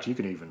 In fact, you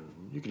can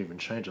even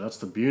change it. That's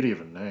the beauty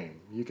of a name.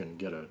 You can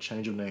get a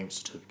change of name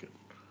certificate.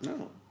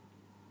 No,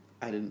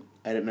 I didn't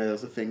know that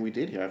was a thing we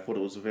did here. I thought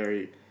it was a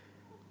very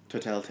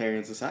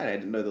totalitarian society. I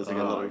didn't know there was a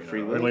lot of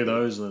free will. Only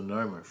those in the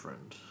know, my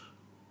friend.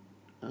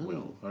 Oh.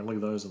 Will. Only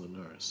those in the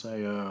know.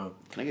 Say,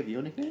 Can I give you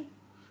a nickname?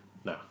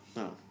 no.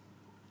 Oh.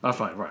 Oh,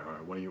 fine, right.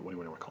 What do you want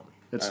to call me?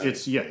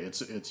 It's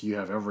you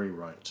have every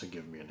right to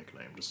give me a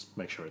nickname. Just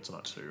make sure it's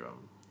not too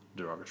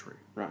derogatory.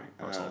 Right.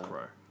 Or else I'll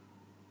cry.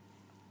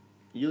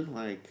 You look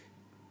like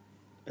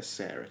a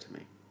Sarah to me.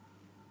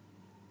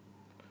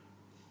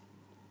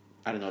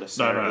 I don't know what a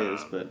Sarah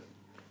is, but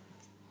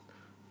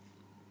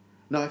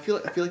no, I feel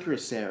like you're a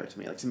Sarah to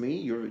me. Like to me,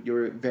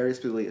 you're very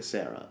specifically a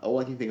Sarah. All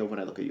I can think of when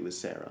I look at you is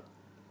Sarah.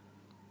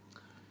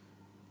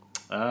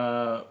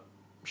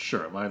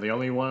 Sure. Am I the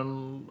only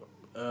one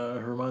who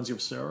reminds you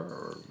of Sarah,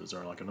 or is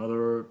there like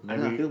another? Maybe. I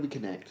don't know, I feel we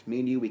connect. Me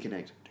and you, we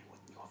connect. Dude, what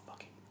you're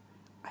fucking.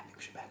 I think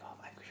we should back off.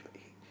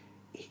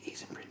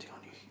 He's imprinting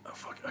on you. Oh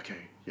fuck.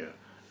 Okay. Yeah.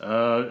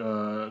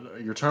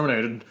 You're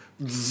terminated.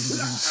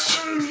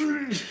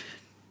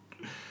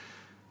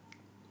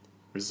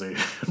 We see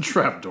a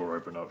trap door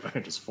open up and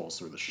it just falls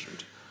through the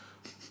chute.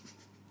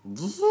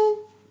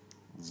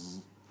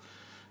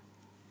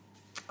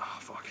 Oh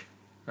fuck.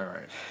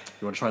 Alright.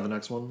 You want to try the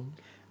next one?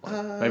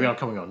 Maybe I'm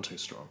coming on too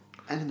strong.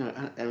 I don't know.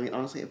 I mean,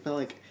 honestly, it felt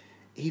like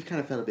he kind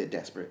of felt a bit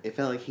desperate. It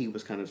felt like he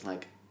was kind of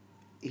like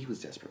he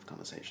was desperate for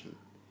conversation.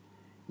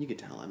 You could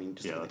tell. I mean,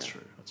 just yeah, like that's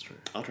true. That's true.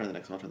 I'll try the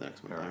next one.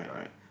 All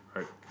right.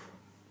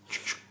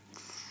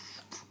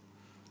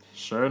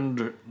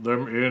 Send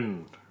them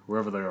in,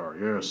 wherever they are.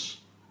 Yes.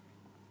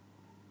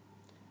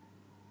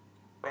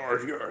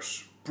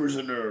 Yes,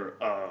 prisoner,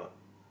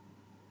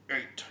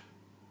 8.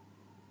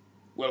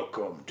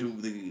 Welcome to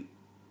the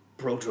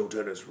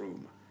proto-tennis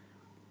room.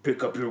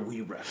 Pick up your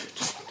Wii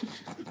racket.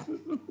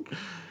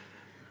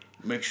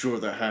 Make sure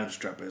the hand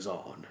strap is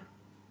on.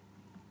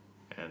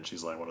 And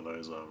she's like one of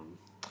those,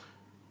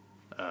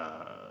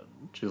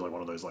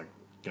 like,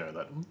 you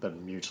know,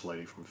 that mute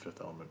lady from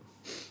Fifth Element.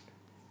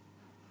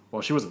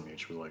 Well, she wasn't mute,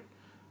 she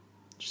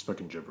spoke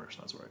in gibberish,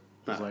 that's right.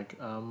 She was like,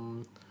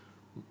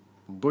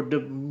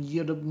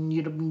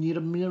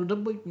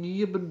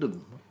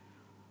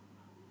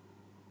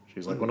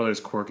 she's like one of those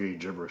quirky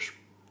gibberish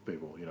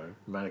people, you know,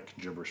 manic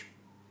gibberish,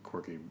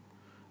 quirky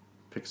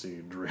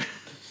pixie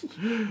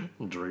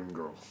dream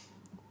girl.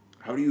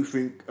 How do you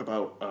think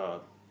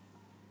about,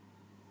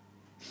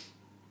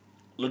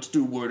 let's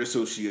do word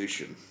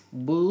association.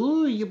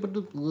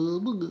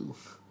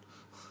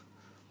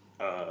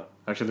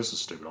 Actually, this is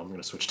stupid. I'm going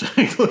to switch to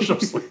English. I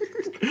was like,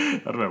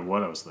 I don't know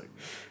what I was thinking.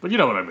 But you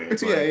know what I mean.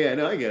 It's like,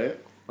 No, I get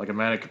it. like a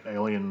manic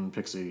alien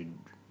pixie.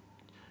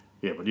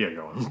 Yeah, but yeah,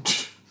 go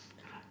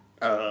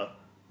on.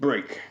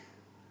 Break.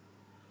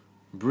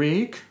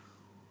 Break.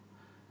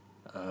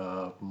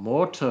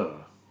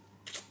 Mortar.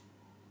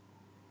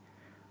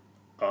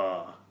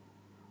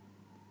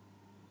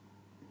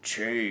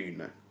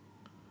 Chain.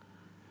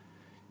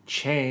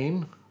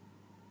 Chain.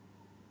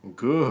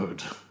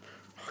 Good.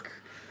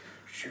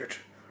 Shit.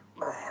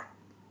 Oh,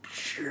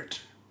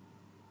 shit.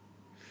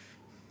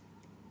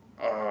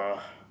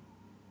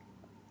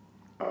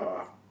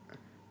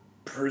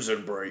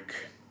 Prison break.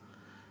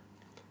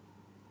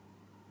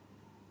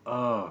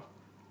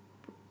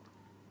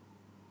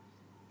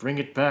 Bring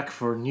it back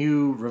for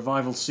new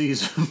revival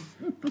season.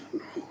 No,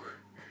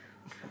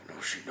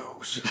 she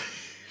knows.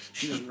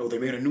 She doesn't know they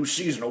made a new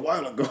season a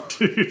while ago.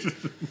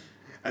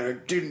 And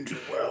it didn't do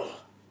well.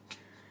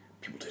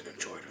 People didn't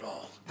enjoy it at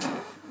all.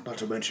 Not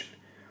to mention,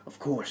 of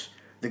course,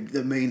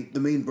 the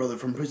main brother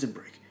from Prison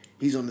Break.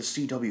 He's on the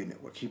CW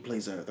network. He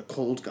plays the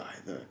cold guy,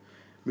 the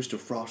Mr.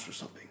 Frost or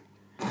something,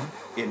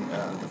 in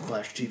the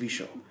Flash TV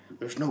show.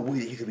 There's no way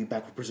that he could be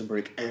back with Prison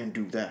Break and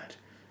do that.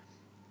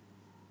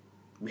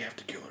 We have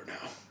to kill her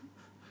now.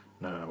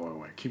 No,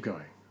 wait. Keep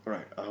going. All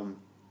right.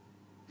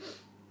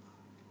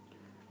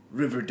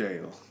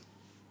 Riverdale.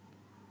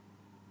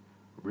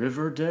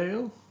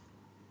 Riverdale?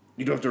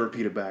 You don't have to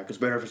repeat it back. It's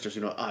better if it's just,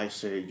 I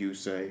say, you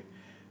say,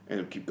 and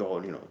then keep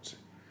going,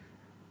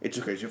 It's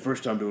okay. It's your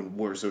first time doing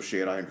word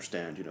associate. I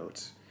understand,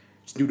 It's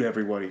new to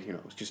everybody,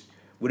 It's just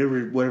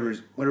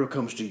whatever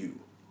comes to you.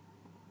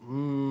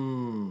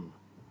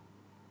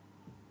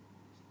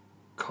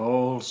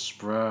 Cole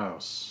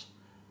Sprouse.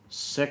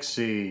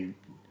 Sexy,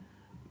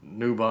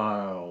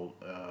 nubile,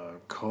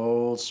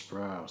 Cole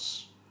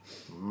Sprouse.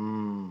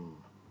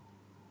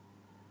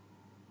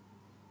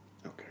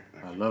 Okay.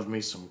 I love me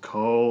some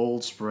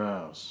Cole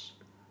Sprouse.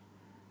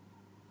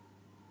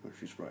 Well,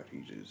 she's right.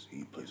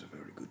 He plays a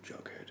very good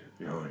Jughead.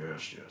 Oh,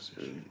 yes.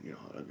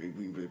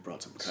 We really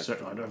brought some.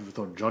 I never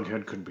thought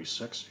Jughead could be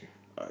sexy.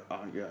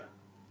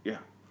 Yeah.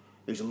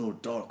 He's a little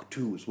dark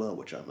too, as well,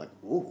 which I'm like,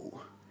 ooh,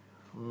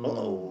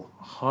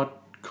 Hot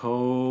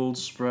Cole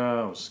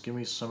Sprouse. Give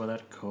me some of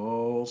that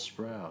Cole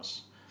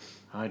Sprouse.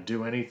 I'd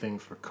do anything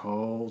for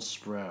Cole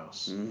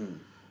Sprouse.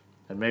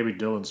 And maybe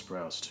Dylan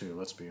Sprouse, too,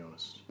 let's be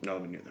honest. No,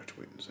 they're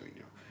twins.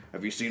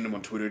 Have you seen them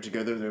on Twitter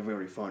together? They're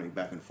very funny,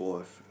 back and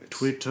forth.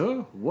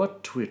 Twitter?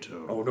 What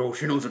Twitter? Oh no,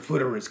 she knows what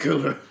Twitter is.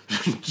 Kill her.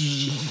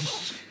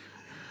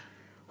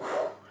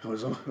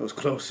 That was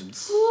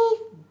close.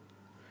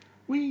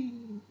 Wee.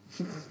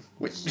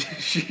 Wait,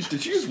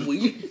 did she just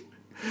wee?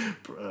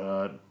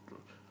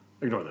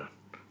 Ignore that.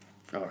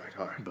 All right.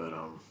 But,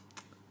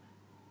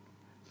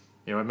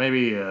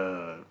 maybe,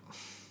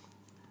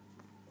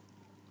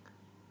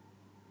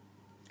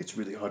 It's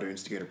really hard to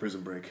instigate a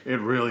prison break. It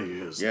really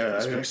is. Yeah,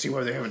 I see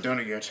why they haven't done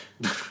it yet.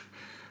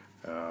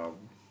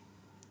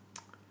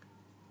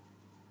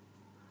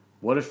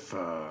 What if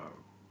The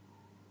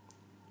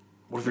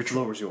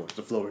floor is yours.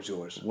 The floor is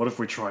yours. What if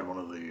we tried one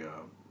of the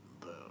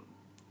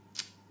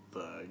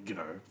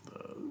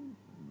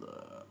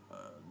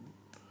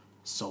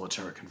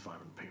solitary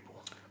confinement people?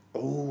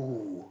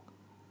 Oh,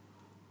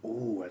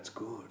 that's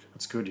good.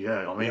 That's good,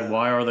 yeah. I mean, Yeah.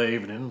 why are they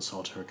even in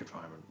solitary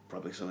confinement?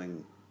 Probably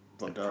something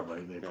They fucked up.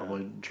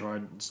 probably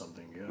tried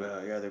something,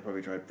 yeah. Yeah, they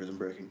probably tried prison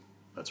breaking.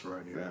 That's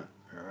right, yeah. Yeah.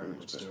 All right,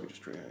 let's do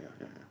it.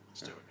 Yeah.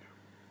 Let's do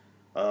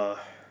it.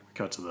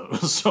 Cut to the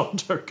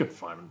solitary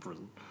confinement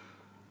prison.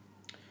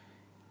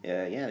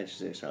 Yeah, it's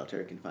just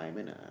solitary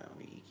confinement.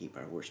 We keep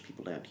our worst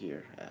people down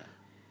here.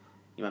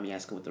 You mind me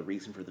asking what the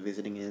reason for the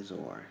visiting is,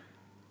 or?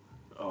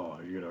 Oh,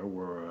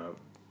 we're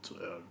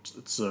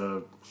it's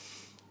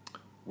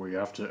where you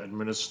have to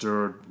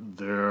administer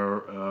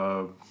their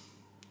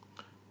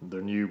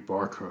new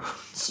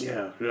barcodes.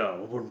 Yeah.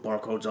 We're putting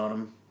barcodes on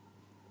them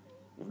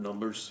with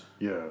numbers.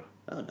 Yeah.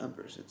 Oh,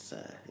 numbers. It's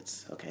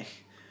okay.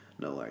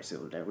 No worries.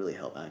 It would really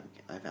help. I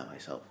found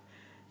myself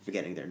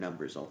forgetting their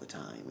numbers all the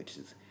time,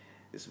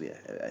 this will be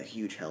a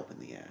huge help in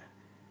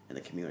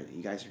the community.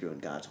 You guys are doing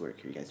God's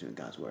work. You guys doing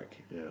God's work.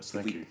 Yes,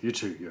 thank you. You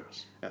too,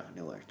 yes. Oh,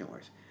 no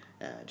worries.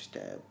 Just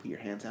put your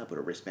hands out, put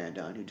a wristband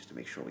on you, just to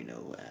make sure we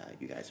know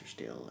you guys are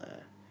still,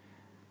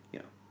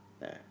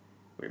 where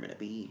you're meant to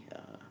be.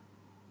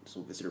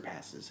 Some visitor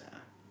passes.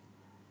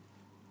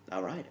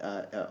 All right.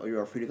 You're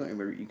all free to go.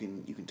 Remember, you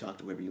can talk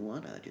to whoever you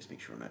want. Just make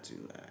sure not to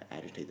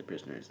agitate the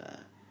prisoners.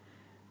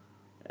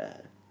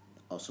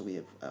 Also, we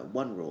have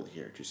one rule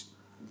here: just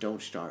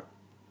don't start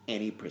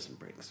any prison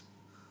breaks.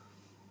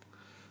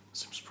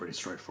 Seems pretty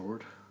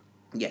straightforward.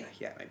 Yeah.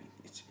 I mean,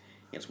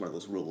 it's one of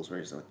those rules where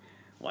it's like,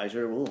 why is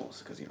there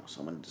rules? Because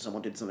someone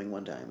did something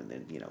one time, and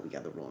then we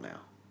got the rule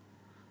now.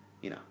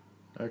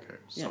 Okay,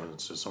 Yeah.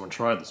 someone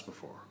tried this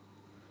before.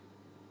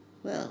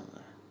 Well,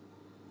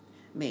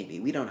 maybe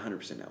we don't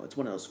 100% know. It's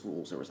one of those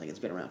rules that was like it's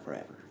been around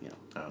forever.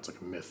 Oh, it's like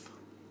a myth.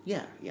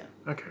 Yeah.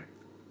 Okay,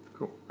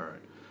 cool. All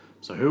right.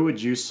 So, who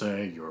would you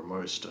say your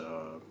most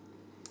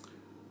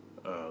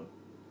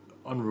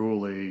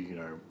unruly,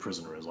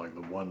 prisoner is? Like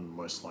the one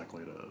most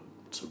likely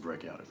to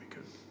break out if he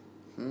could.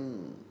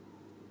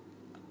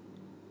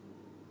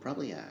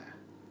 Probably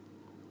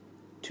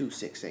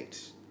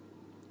 268.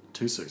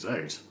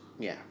 268.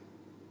 Yeah.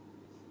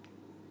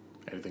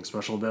 Anything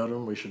special about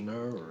him we should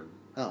know, or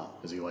Oh.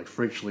 is he like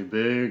freakishly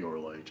big, or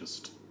like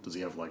just does he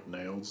have like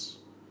nails?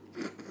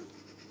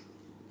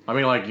 I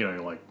mean, like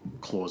like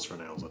claws for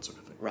nails, that sort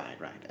of thing. Right.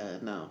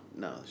 No.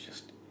 It's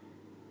just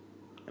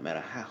no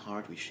matter how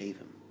hard we shave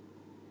him,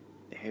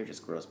 the hair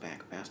just grows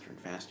back faster and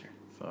faster.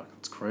 Fuck,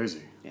 that's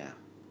crazy. Yeah.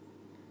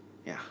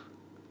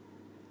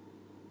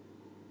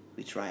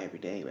 We try every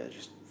day, but it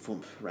just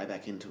right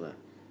back into a.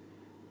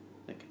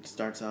 Like it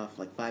starts off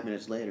like 5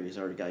 minutes later, he's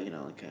already got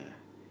like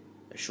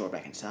a short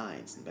back and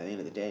sides, and by the end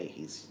of the day,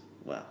 he's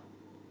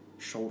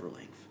shoulder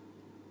length.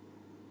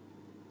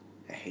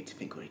 I hate to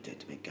think what he did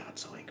to make God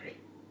so angry.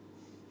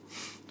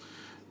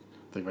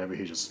 I think maybe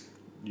he just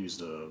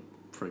used a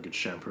pretty good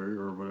shampoo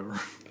or whatever.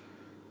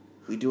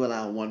 We do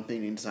allow one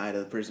thing inside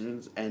of the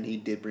prisons, and he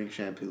did bring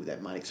shampoo.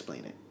 That might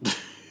explain it.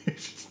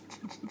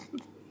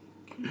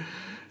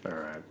 All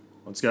right,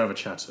 let's go have a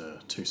chat to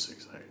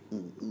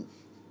 268.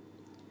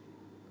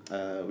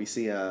 We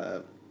see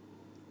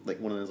like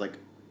one of those like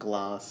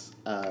glass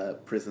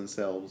prison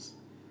cells.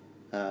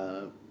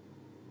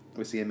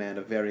 We see a man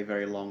of very,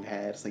 very long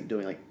hair, just like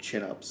doing like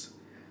chin-ups.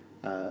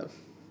 Oh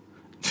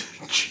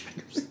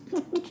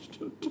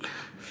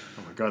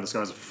my god, this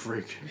guy's a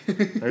freak.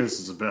 Maybe this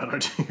is a bad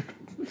idea.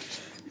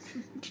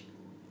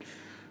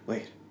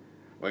 Wait.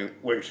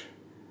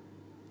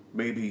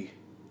 Maybe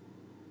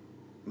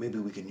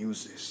we can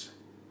use this.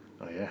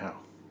 Oh yeah,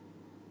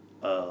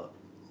 how?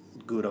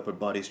 Good upper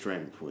body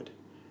strength would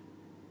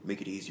make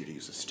it easier to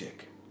use a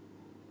stick.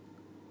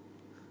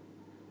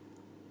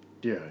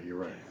 Yeah, you're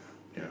right.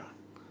 Yeah.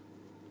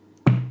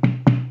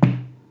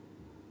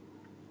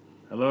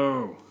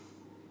 Hello.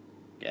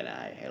 Can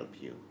I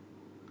help you?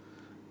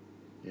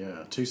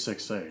 Yeah,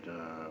 268.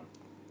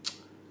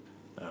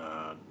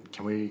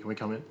 Can we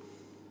come in?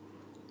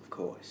 Of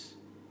course.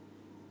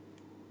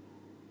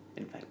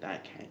 In fact, I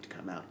can't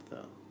come out,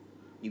 though.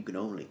 You can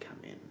only come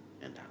in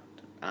and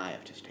out. I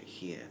have to stay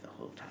here the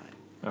whole time.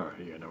 All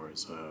right, yeah, no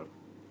worries.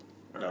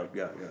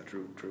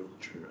 True. True.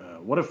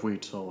 What if we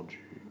told you,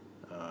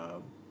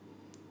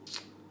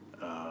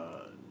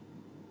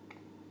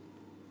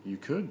 you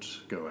could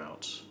go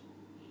out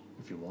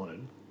if you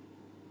wanted?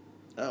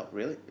 Oh,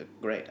 really?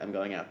 Great, I'm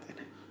going out then.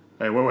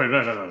 Hey, wait,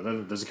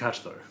 no. There's a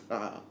catch though.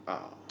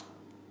 Oh.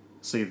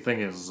 See, the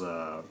thing is,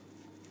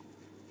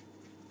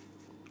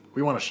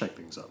 we want to shake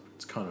things up.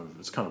 It's kind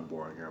of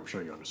boring here. I'm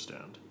sure you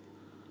understand.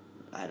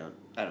 I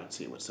don't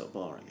see what's so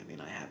boring. I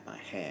mean, I have my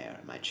hair,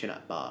 my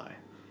chin-up bar,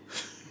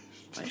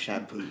 my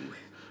shampoo.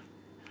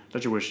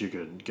 Don't you wish you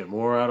could get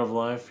more out of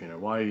life?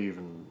 Why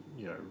even,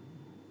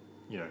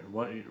 you know,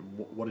 what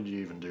did you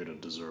even do to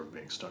deserve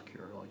being stuck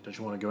here? Like, don't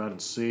you want to go out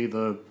and see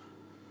the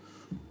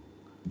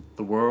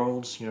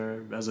world, you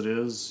know, as it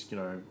is, you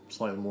know,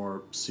 slightly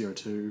more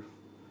CO2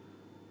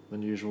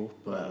 than usual,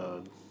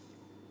 but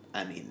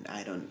I mean,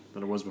 I don't...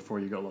 than it was before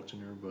you got locked in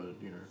here, but,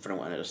 you know. From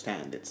what I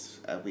understand, it's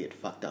a weird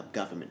fucked up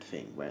government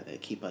thing where they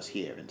keep us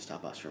here and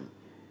stop us from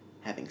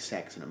having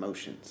sex and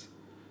emotions.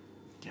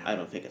 Yeah, I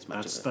don't think it's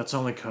much of it. That's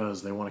only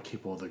because they want to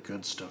keep all the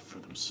good stuff for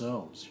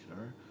themselves, you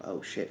know?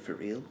 Oh, shit, for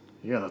real?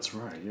 Yeah, that's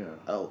right, yeah.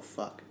 Oh,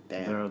 fuck.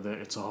 Damn.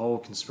 It's a whole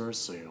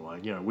conspiracy.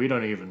 Like, you know, we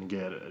don't even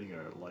get, you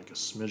know, like a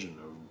smidgen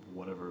of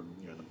whatever,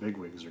 you know, the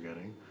bigwigs are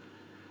getting.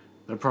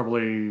 They're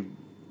probably,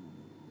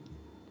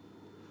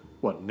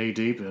 what, knee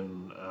deep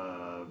in,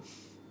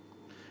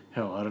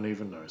 hell, I don't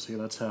even know. See,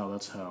 that's how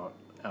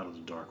out of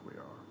the dark we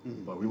are.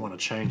 Mm-hmm. But we want to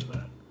change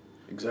that.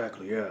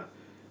 Exactly, yeah.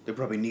 They're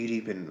probably knee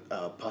deep in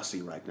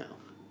pussy right now.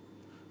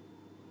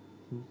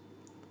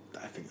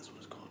 I think that's what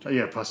it's called.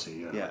 Yeah, pussy,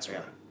 yeah, that's yeah.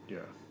 right.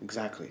 Yeah.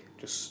 Exactly.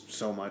 Just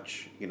so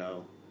much, you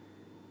know,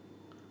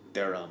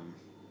 they're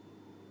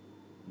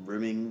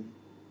rooming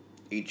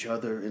each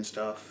other and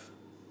stuff.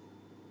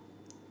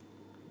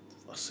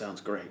 Well,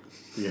 sounds great.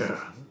 Yeah,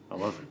 I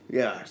love it.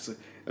 Yeah,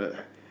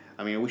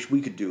 I mean, I wish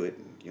we could do it.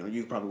 You know,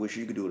 you probably wish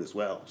you could do it as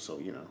well. So,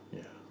 you know.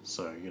 Yeah.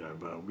 So, you know,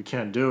 but we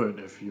can't do it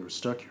if you're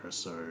stuck here.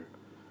 So,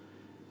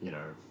 you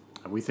know,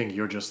 and we think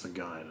you're just the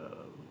guy to,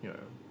 you know,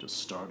 just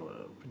start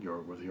with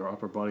your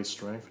upper body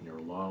strength and your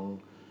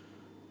long,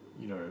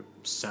 you know,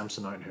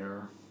 Samsonite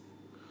hair.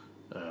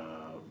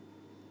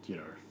 You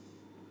know.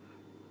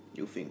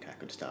 You think I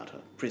could start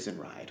a prison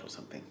riot or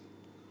something?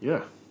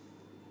 Yeah.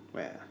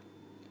 Well,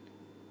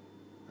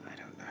 I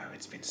don't know.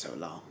 It's been so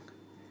long.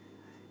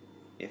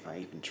 If I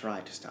even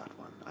tried to start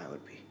one, I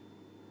would be...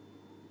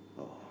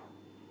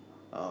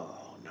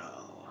 Oh,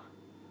 no.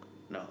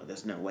 No,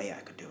 there's no way I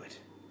could do it.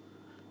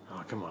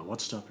 Oh, come on.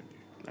 What's stopping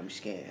you? I'm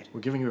scared.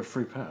 We're giving you a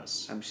free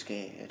pass. I'm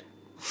scared.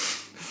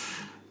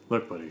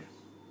 Look, buddy.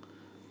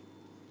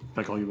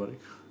 Can I call you buddy?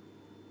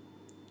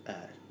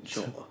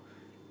 Sure.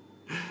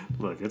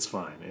 Look, it's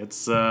fine.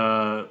 It's,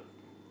 look,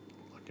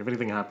 if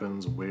anything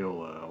happens,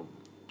 we'll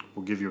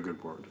give you a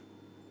good word.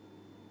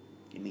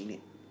 You mean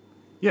it?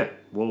 Yeah,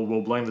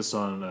 we'll blame this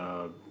on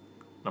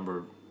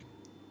number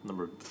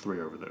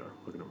 3 over there.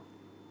 Look at him.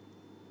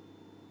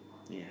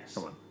 Yes.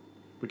 Come on,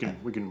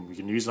 we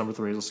can use number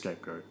 3 as a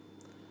scapegoat.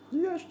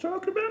 You guys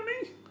talking about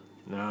me?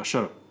 No,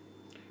 shut up.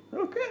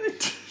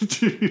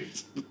 Okay.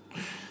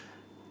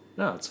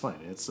 No, it's fine.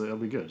 It'll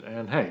be good,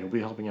 and hey, you'll be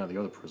helping out the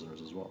other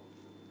prisoners as well.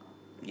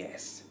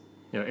 Yes.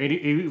 You know,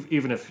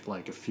 even if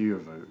like a few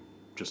of you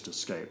just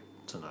escape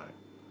tonight,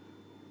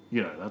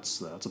 you know,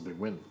 that's a big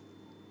win.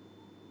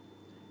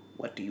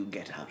 What do you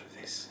get out of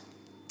this?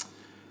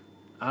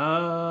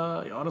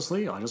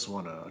 Honestly, I just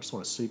want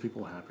to see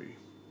people happy.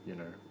 You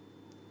know,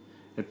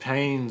 it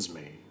pains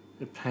me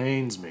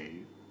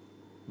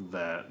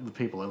that the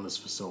people in this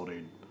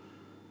facility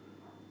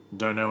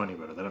don't know any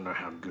better. They don't know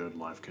how good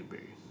life could be.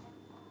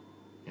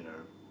 You know,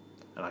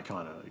 and I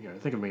kind of, you know,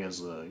 think of me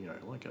as a, you know,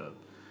 like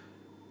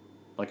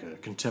a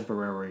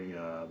contemporary,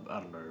 I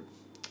don't know,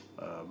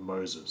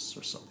 Moses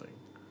or something.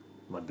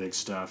 My big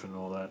staff and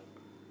all that.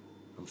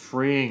 I'm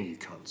freeing you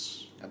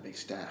cunts. A big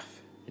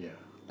staff. Yeah.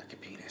 Like a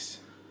penis.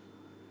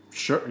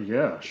 Sure,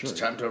 yeah, sure. It's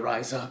time to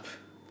rise up.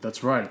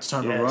 That's right, it's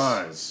time to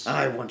rise.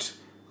 I want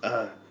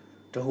to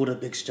hold a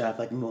big staff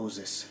like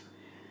Moses.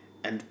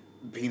 And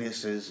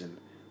penises and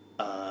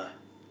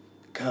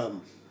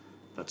come.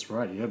 That's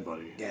right, yeah,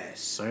 buddy. Yes.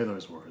 Say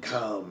those words.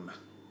 Come.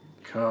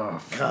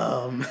 Come.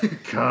 Come.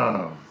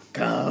 Come.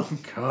 Come.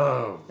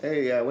 Come.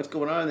 Hey, what's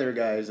going on there,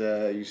 guys?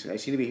 I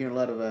seem to be hearing a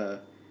lot of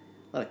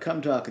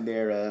cum talking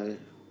there.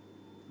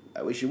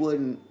 I wish you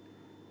wouldn't.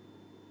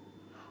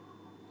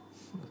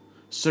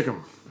 Sick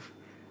 'em.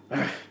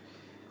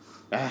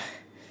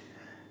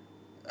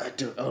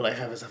 All I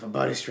have is half a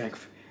body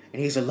strength,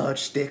 and he's a large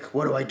stick.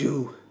 What do I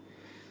do?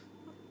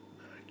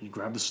 You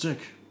grab the stick.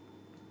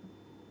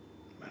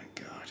 My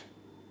God.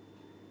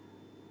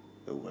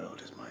 The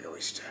world is my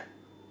oyster.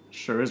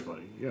 Sure is,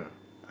 buddy, yeah.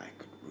 I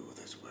could rule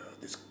this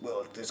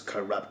world, this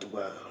corrupt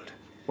world.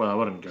 Well, I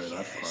wouldn't go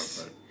that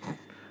Yes. far,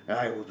 but...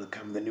 I will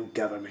become the new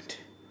government.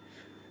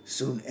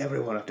 Soon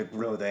everyone will have to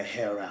grow their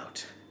hair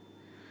out.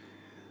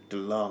 To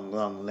long,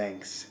 long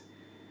lengths.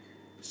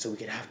 So we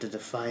could have to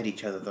define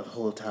each other the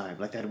whole time.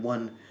 Like that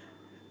one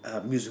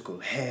musical,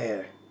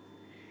 Hair.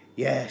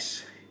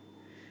 Yes.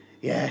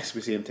 Yes.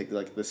 We see him take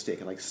the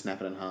stick and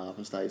snap it in half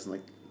and start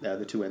using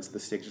the two ends of the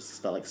stick just to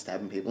start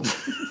stabbing people.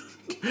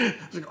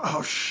 It's like,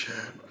 oh shit.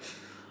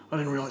 I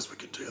didn't realize we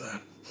could do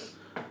that.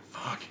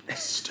 Fuck.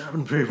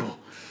 Stabbing people.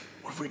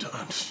 What have we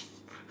done?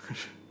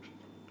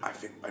 I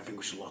think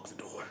we should lock the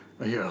door.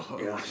 Yeah.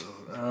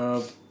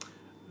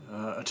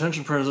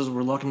 Attention prisoners,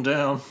 we're locking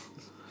down.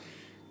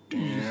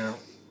 Yeah.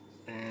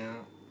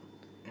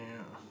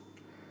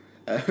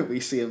 We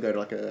see him go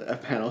to a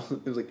panel.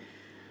 It was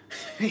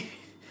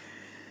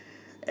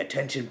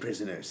attention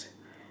prisoners.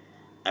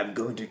 I'm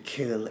going to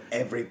kill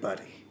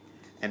everybody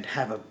and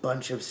have a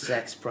bunch of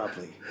sex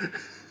probably.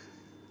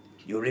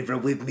 You're either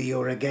with me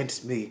or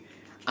against me.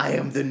 I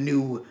am the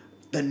new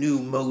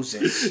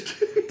Moses,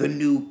 the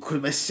new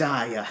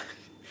Messiah.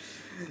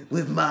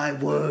 With my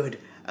word,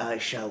 I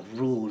shall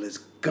rule as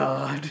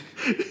God.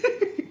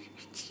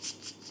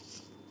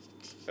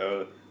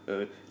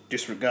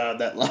 Disregard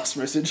that last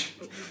message.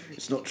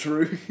 It's not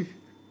true.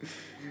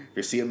 If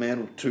you see a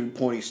man with 2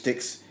 pointy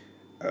sticks,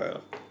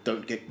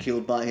 don't get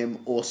killed by him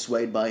or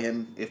swayed by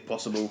him, if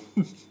possible.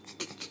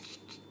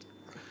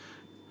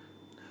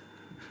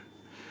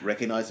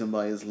 Recognize him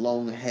by his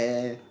long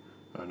hair.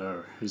 I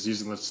know. He's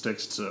using the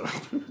sticks to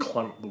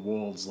climb up the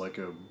walls like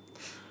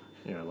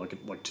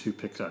like 2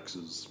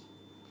 pickaxes.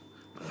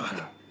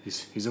 Fuck.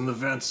 He's in the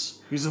vents.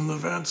 He's in the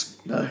vents.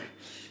 No.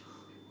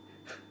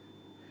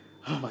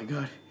 Oh my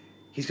god.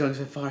 He's going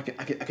so far,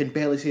 I can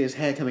barely see his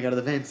hair coming out of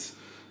the vents.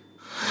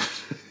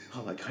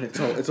 Oh my god,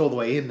 it's all the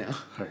way in now.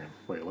 Hang on.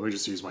 Wait, let me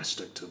just use my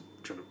stick to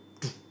try to...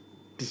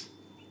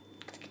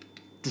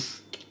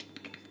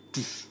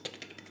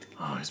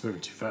 Oh, he's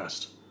moving too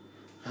fast.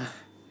 We're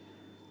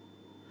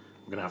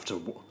gonna have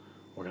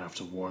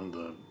to warn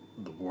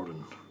the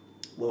warden.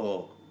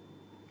 Whoa.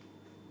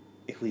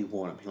 If we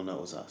warn him, he'll know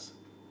it was us.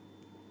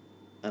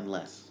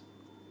 Unless...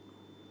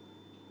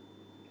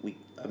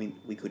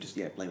 We could just,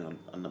 blame it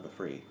on number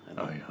 3.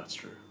 Oh, yeah, that's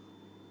true.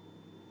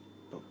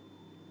 But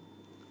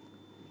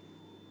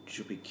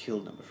should we kill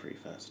number 3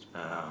 first?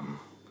 I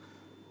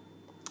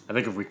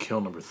think if we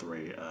kill number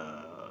 3,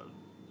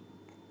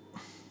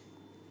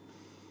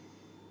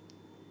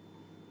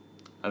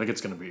 I think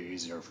it's going to be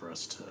easier for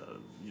us to,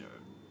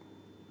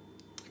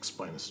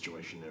 explain the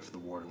situation if the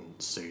warden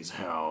sees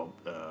how...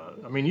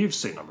 you've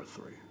seen number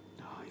 3.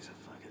 Oh, he's a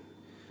fucking...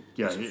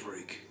 Yeah, he's a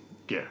freak.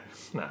 Yeah,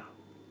 no,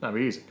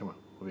 be easy, come on.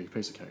 It'll be a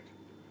piece of cake.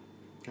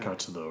 Okay. Cut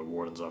to the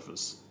warden's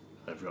office.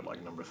 They've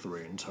got, number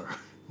 3 in tow.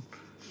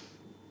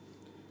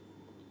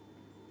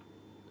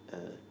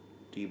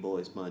 Do you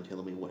boys mind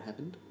telling me what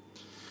happened?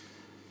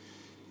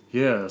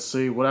 Yeah,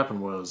 see, what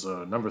happened was,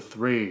 number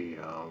 3,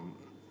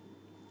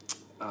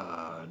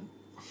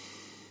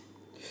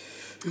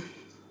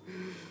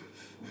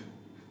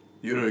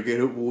 You don't get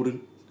it,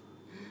 Warden.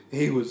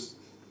 He was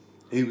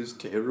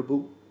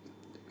terrible.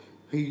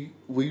 We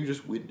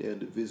just went down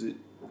to visit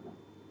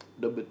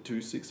number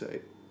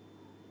 268.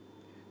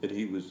 And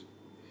he was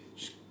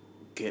just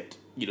kept,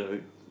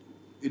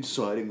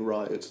 inciting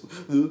riots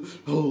the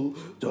whole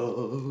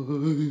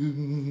time.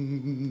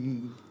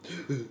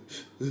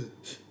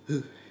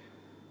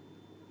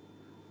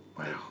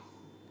 wow.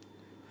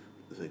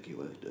 Thank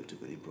you, I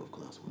took an improv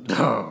class one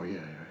Oh, time.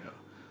 yeah.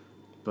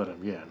 But,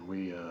 and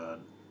we,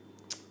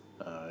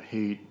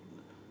 he,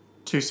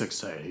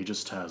 268, he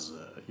just has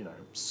a,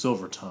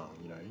 silver tongue,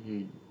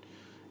 he,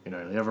 you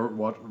ever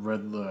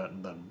read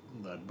that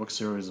book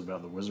series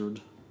about the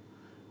wizard,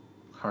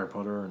 Harry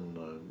Potter, and,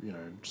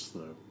 just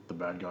the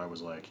bad guy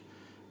was,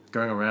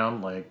 going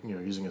around,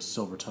 using his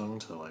silver tongue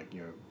to,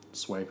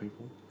 sway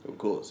people? Of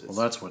course. Well,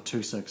 that's what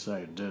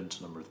 268 did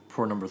to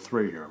poor number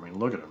 3 here.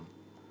 Look at him.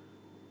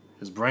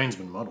 His brain's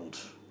been muddled.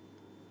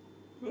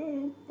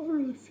 Oh, I don't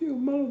really feel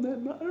muddled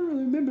that much. I don't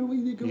really remember what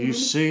you going You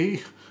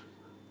see?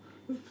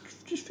 I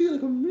just feel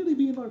like I'm really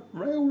being,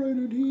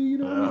 railroaded here,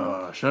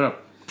 Shut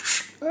up.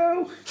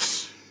 Oh!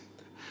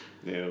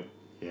 Yeah.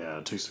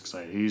 Yeah,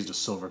 268. He used a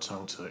silver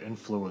tongue to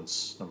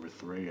influence number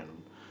 3,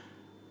 and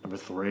number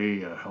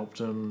 3 helped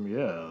him.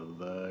 Yeah,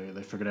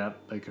 they figured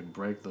out they could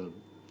break the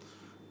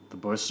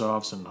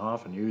bow-staffs in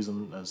half and use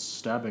them as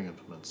stabbing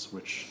implements,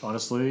 which,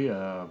 honestly,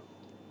 a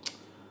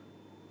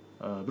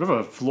bit of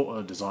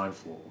a design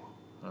flaw,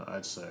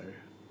 I'd say.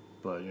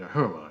 But,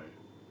 who am I?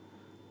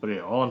 But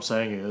yeah, all I'm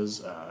saying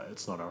is,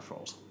 it's not our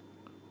fault.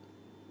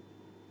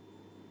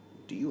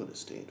 Do you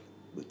understand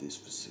what this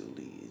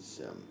facility is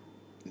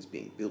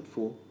being built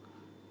for?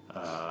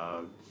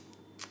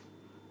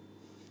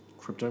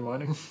 Crypto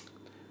mining?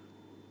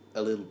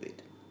 A little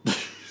bit.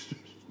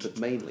 But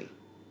mainly.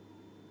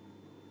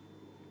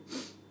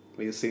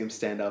 When you see them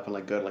stand up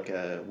and go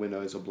to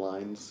windows or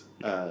blinds,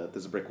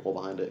 there's a brick wall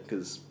behind it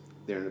because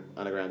they're in an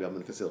underground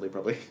government facility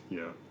probably.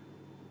 Yeah.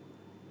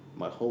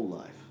 My whole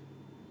life,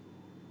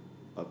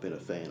 I've been a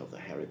fan of the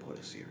Harry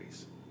Potter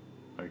series.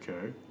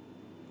 Okay.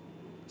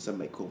 Some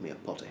may call me a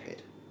Potterhead.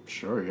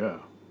 Sure, yeah.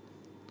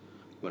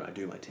 When I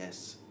do my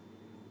tests,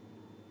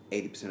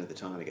 80% of the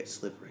time I get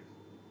Slytherin.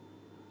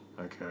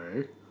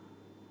 Okay.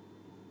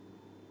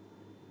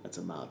 That's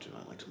a margin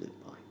I like to live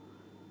by.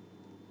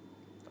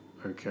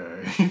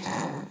 Okay.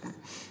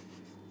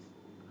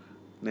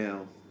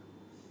 Now,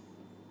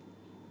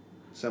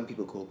 some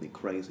people called me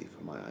crazy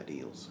for my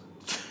ideals.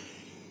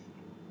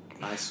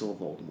 I saw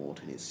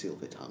Voldemort in his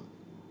silver tongue,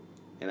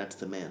 and that's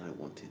the man I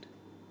wanted.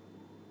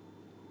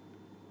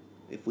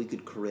 If we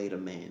could create a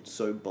man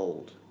so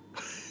bold,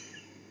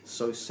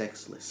 so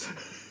sexless,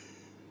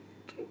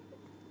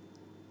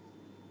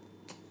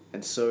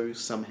 and so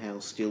somehow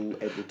still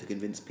able to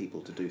convince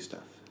people to do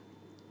stuff,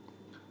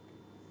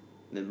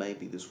 then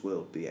maybe this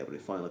world would be able to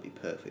finally be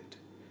perfect.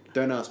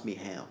 Don't ask me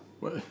how.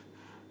 What?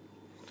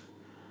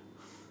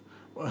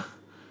 What?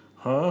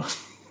 Huh?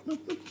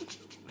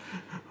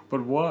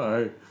 But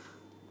why?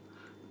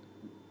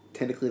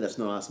 technically that's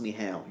not asking me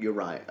how. You're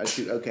right. I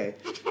should. Okay.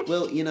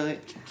 Well,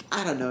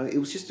 I don't know. It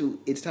was just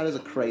it started as a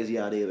crazy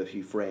idea of a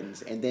few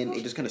friends, and then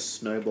it just kind of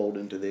snowballed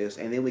into this,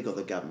 and then we got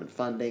the government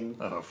funding.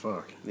 Oh,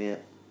 fuck. Yeah.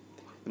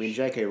 I mean,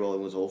 J.K.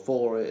 Rowling was all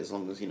for it, as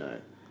long as,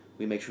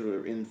 we make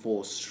sure to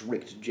enforce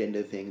strict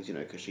gender things,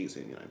 because she's,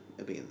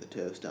 a bit of the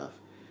turf stuff.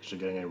 Is she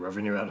getting any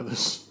revenue out of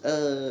this?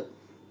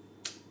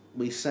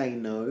 We say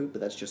no,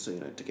 but that's just,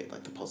 to get,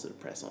 the positive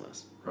press on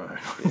us. Right.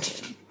 Yeah.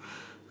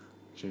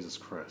 Jesus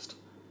Christ.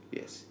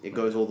 Yes. It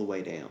goes all the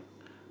way down.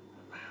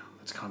 Man,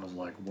 it's kind of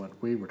like what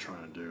we were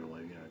trying to do,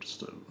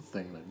 just a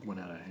thing that went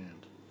out of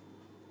hand.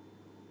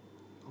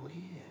 Oh,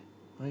 yeah.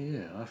 Oh,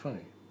 yeah, how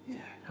funny. Yeah.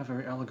 How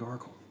very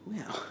allegorical.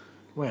 Wow.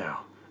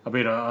 Wow.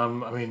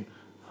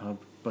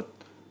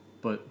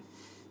 But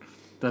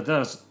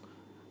that's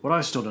what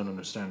I still don't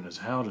understand is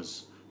how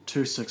does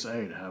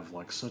 268 have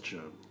such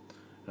an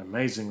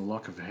amazing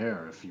lock of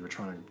hair if you were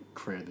trying to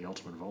create the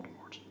ultimate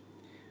Voldemort?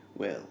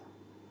 Well,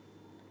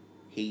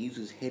 he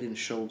uses Head and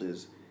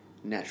Shoulders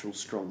natural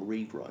strong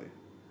regrow.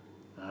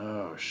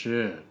 Oh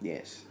shit.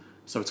 Yes.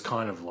 So it's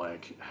kind of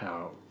like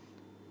how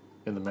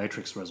in the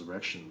Matrix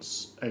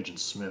Resurrections, Agent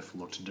Smith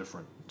looked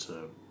different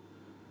to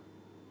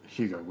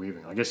Hugo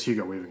Weaving. I guess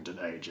Hugo Weaving did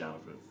age out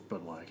of it,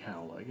 but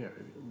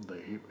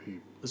he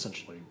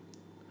essentially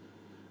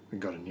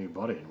got a new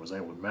body and was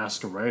able to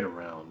masquerade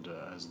around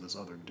as this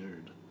other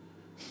dude,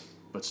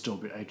 but still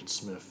be Agent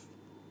Smith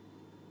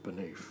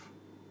beneath.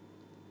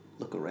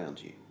 Look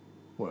around you.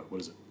 What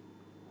is it?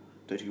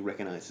 Don't you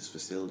recognize this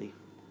facility?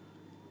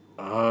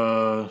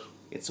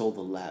 It's It's all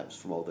the labs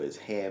from all those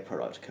hair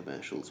product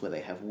commercials where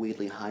they have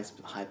weirdly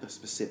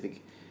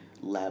hyper-specific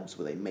labs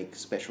where they make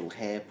special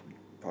hair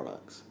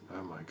products.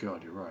 Oh my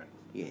god, you're right.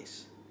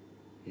 Yes.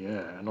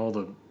 Yeah, and all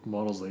the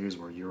models they used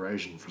were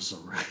Eurasian for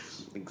some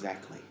reason.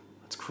 Exactly.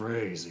 That's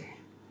crazy.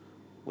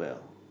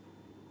 Well,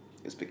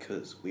 it's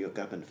because we got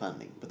government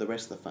funding, but the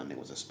rest of the funding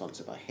was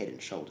sponsored by Head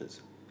and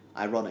Shoulders.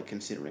 Ironic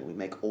considering we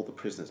make all the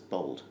prisoners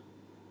bald.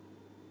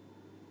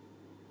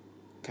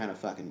 Kind of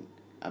fucking...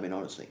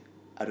 honestly,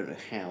 I don't know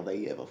how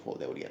they ever thought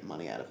they would get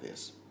money out of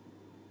this.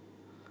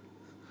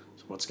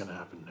 So what's going to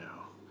happen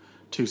now?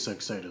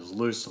 268 is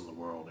loose in the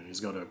world, and he's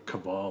got a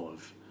cabal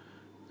of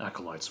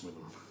acolytes with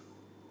him.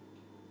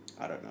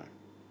 I don't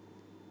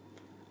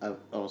know.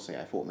 Honestly,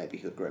 I thought maybe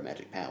he could grow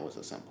magic powers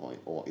at some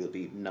point, or it would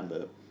be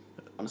number...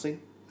 Honestly?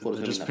 Thought it was They're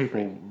gonna be just number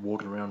people 3.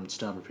 walking around and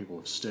stabbing people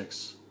with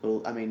sticks.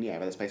 Well, yeah,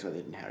 but that's basically what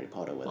they did in Harry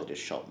Potter, where they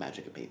just shot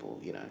magic at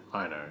people,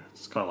 I know.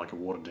 It's kind of like a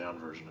watered-down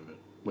version of it,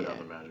 without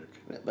Yeah. the magic.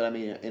 But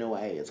in a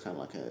way, it's kind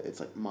of like it's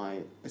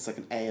like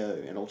an AO,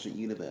 an alternate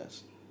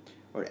universe,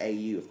 or an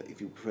AU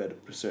if you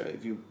prefer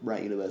if you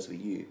write universe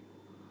with U.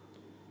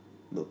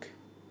 Look,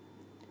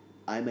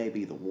 I may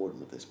be the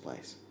warden of this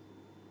place,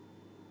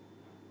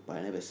 but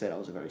I never said I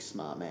was a very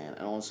smart man,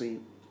 and honestly,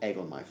 egg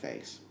on my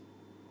face.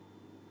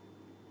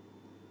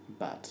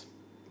 But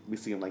we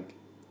see him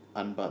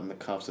unbutton the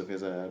cuffs of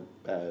his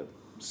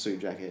suit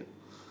jacket.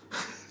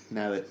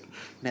 Now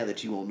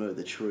that you all know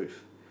the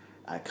truth,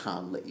 I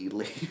can't let you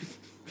leave.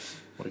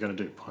 What are you going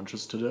to do, punch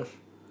us to death?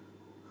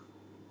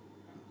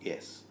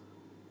 Yes.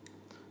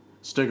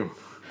 Stick him.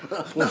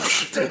 No.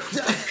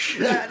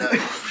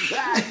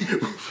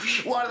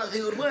 Why did I think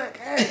it would work?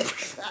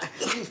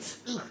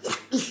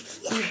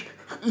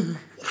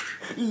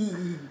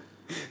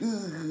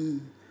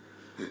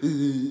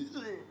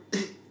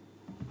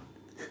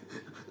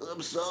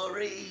 I'm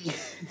sorry.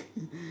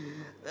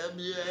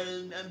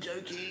 I'm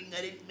joking.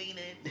 I didn't mean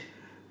it.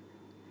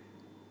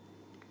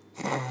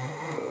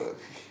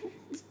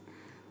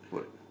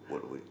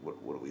 What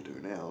do we do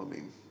now?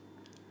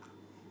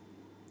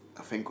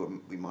 I think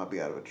we might be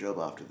out of a job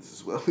after this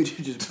as well. We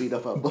should just beat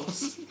up our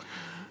boss.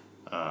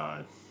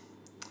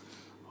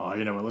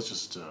 Let's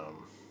just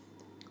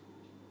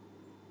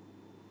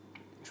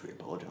Should we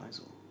apologize?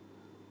 Or?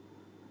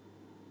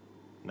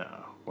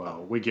 no.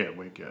 Well, we get.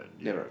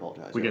 Never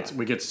apologize.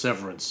 We get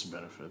severance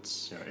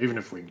benefits. Even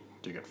if we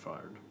do get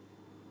fired.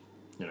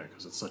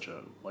 Because it's such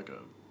a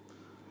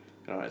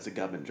it's a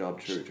government job.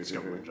 True. It's a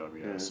government job.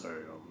 Yeah. So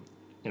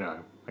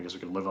I guess we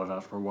could live off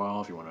that for a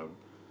while if you want to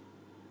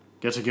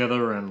get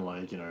together and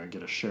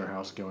get a share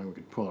house going. We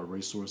could pull our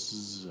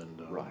resources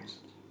and right.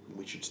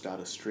 We should start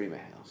a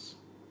streamer house.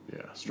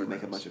 Yeah, We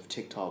make a bunch of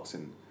TikToks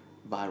and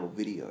viral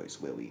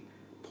videos where we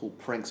pull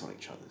pranks on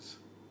each other's.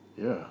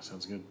 Yeah,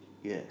 sounds good.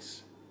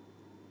 Yes.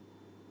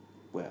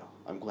 Well,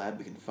 I'm glad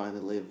we can finally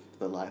live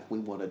the life we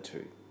wanted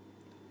to.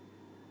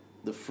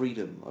 The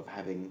freedom of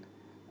having,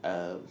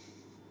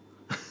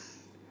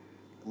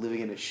 living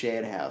in a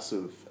shared house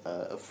of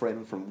a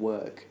friend from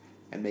work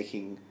and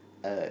making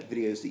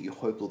videos that you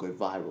hope will go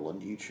viral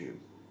on YouTube.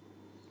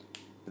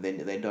 But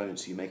then they don't,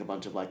 so you make a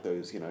bunch of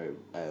those,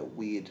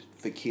 weird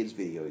for kids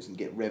videos and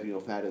get revenue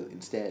off that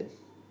instead.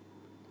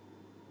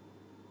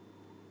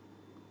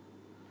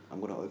 I'm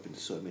going to open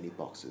so many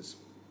boxes.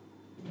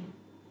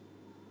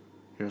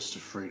 Here's to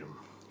freedom.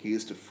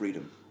 Here's to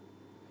freedom.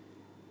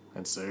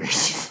 And so...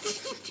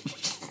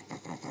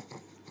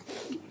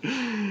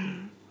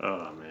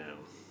 Oh, man.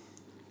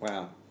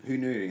 Wow. Who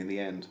knew in the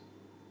end?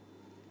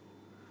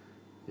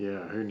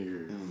 Yeah, who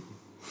knew?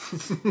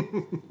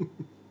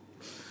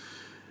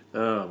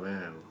 Oh,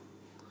 man.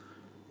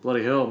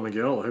 Bloody hell,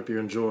 Miguel. I hope you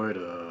enjoyed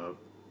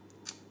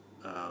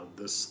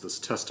this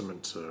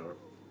testament to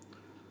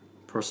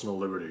personal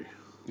liberty.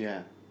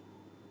 Yeah.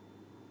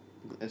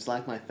 It's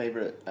like my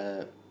favorite.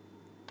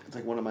 It's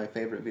like one of my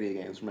favorite video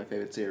games from my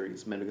favorite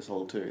series, Metal Gear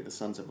Solid 2, The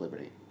Sons of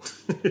Liberty.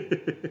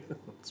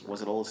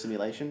 Was it all a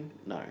simulation?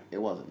 No, it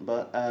wasn't.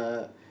 But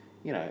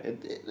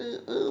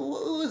it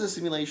was a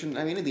simulation.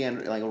 I mean, at the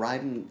end, like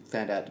Raiden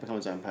found out to become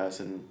his own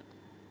person,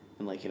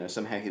 and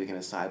somehow he became a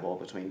cyborg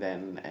between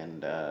then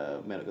and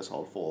Metal Gear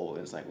Solid 4.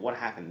 It's like, what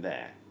happened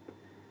there?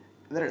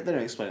 They don't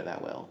explain it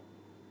that well.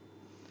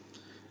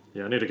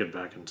 Yeah, I need to get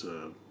back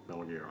into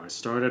Metal Gear. I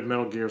started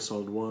Metal Gear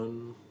Solid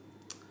 1.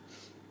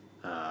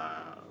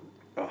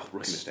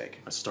 Rookie mistake.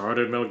 I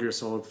started Metal Gear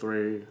Solid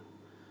 3.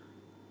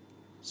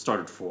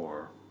 Started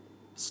 4.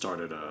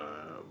 Started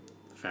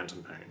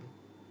Phantom Pain.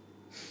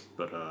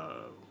 But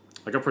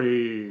I got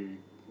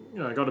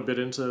I got a bit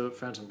into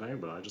Phantom Pain,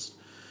 but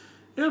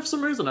for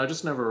some reason, I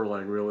just never,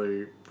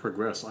 really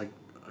progressed. I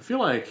feel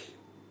like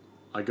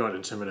I got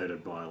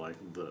intimidated by,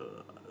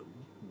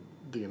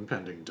 the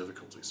impending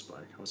difficulty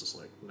spike. I was just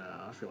like,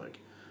 nah, I feel like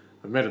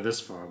I've made it this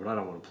far, but I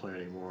don't want to play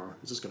anymore.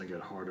 It's just going to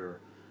get harder.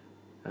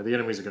 And the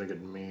enemies are going to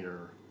get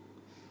meaner.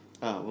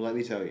 Oh, well, let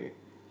me tell you.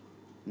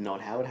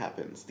 Not how it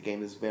happens. The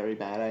game is very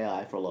bad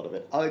AI for a lot of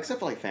it. Oh, except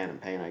for, Phantom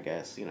Pain, I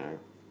guess,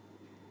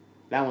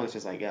 That one's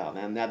just like, oh,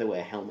 now they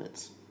wear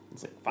helmets.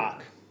 It's like,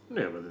 fuck.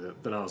 Yeah,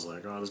 but then I was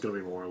like, oh, there's going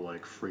to be more,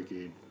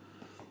 freaky,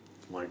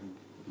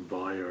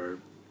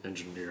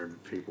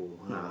 bio-engineered people.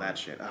 No, that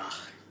shit. Ugh.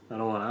 I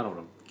don't want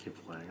to keep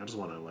playing. I just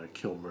want to,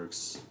 kill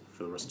mercs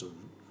for the rest of the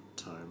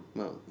time.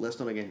 Well, let's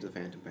not get into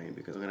Phantom Pain,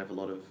 because I'm going to have a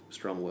lot of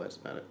strong words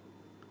about it.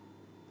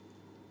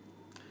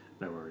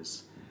 No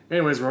worries.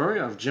 Anyways,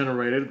 Rory, I've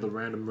generated the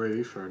random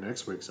movie for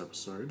next week's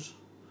episode.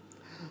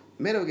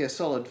 Metal Gear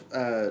Solid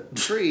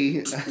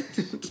 3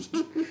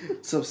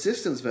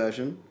 subsistence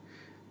version.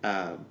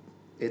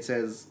 It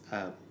says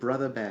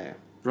Brother Bear.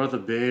 Brother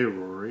Bear,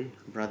 Rory.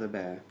 Brother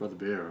Bear. Brother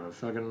Bear. A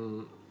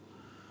fucking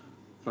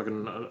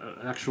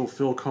actual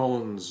Phil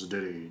Collins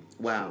ditty.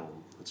 Wow.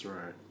 Film. That's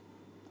right.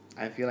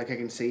 I feel like I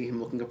can see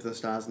him looking up at the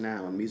stars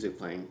now and music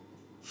playing.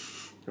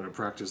 Gonna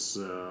practice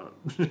your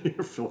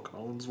Phil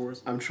Collins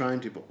voice? I'm trying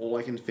to, but all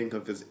I can think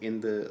of is in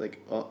the,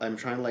 I'm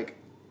trying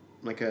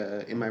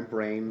to, in my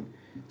brain,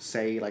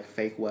 say,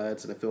 fake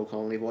words in a Phil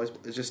Collins voice.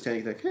 But it's just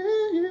telling you,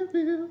 can you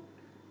feel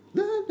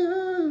the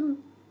love?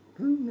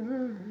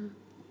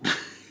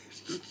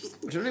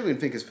 Which I don't even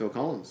think is Phil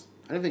Collins.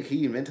 I don't think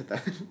he invented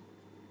that.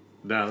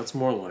 Nah, that's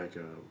more like,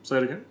 say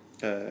it again.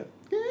 Can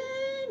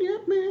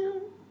you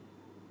feel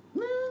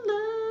the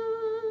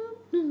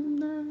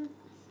love?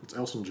 It's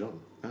Elton John.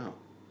 Oh.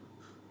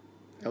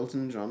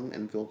 Elton John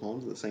and Phil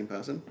Collins are the same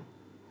person?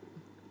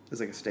 It's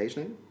like a stage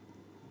name?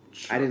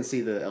 Sure. I didn't see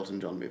the Elton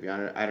John movie. I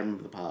don't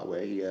remember the part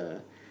where he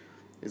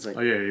is like...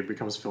 Oh yeah, he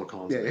becomes Phil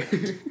Collins.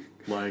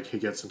 Yeah. He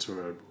gets into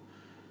a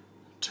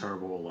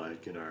terrible, a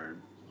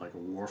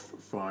wharf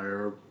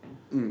fire.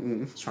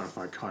 He's trying to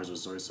fight Kaiser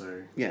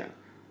Soze. Yeah.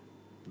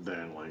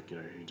 Then,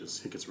 he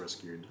gets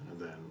rescued, and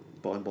then...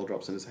 Bowling ball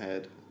drops in his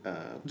head.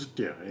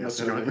 Yeah, he has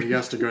to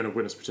go into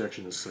witness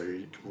protection, so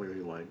he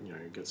completely,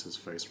 gets his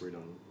face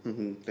redone.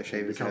 Mm-hmm. They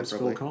shave his head becomes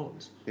Phil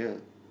Collins. Yeah.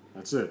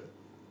 That's it.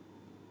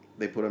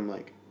 They put him,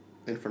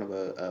 in front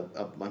of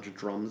a bunch of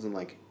drums and,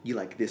 you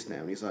like this now.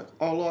 And he's like,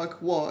 I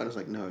like what? And it's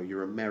like, no,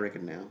 you're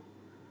American now.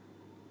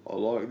 I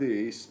like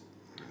this.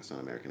 That's not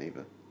American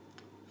either.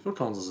 Phil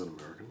Collins isn't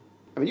American.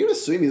 I mean, you'd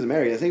assume he's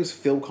American. His name's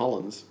Phil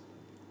Collins.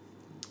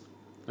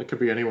 That could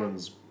be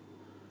anyone's...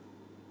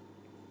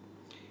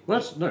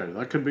 What? No,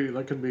 that could be...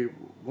 What?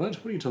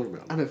 What are you talking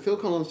about? I know, Phil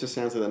Collins just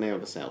sounds like the name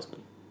of a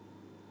salesman.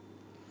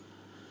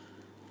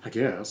 I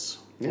guess.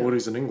 Yeah. Or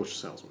he's an English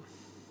salesman.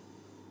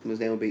 And his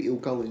name would be Il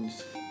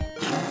Collins.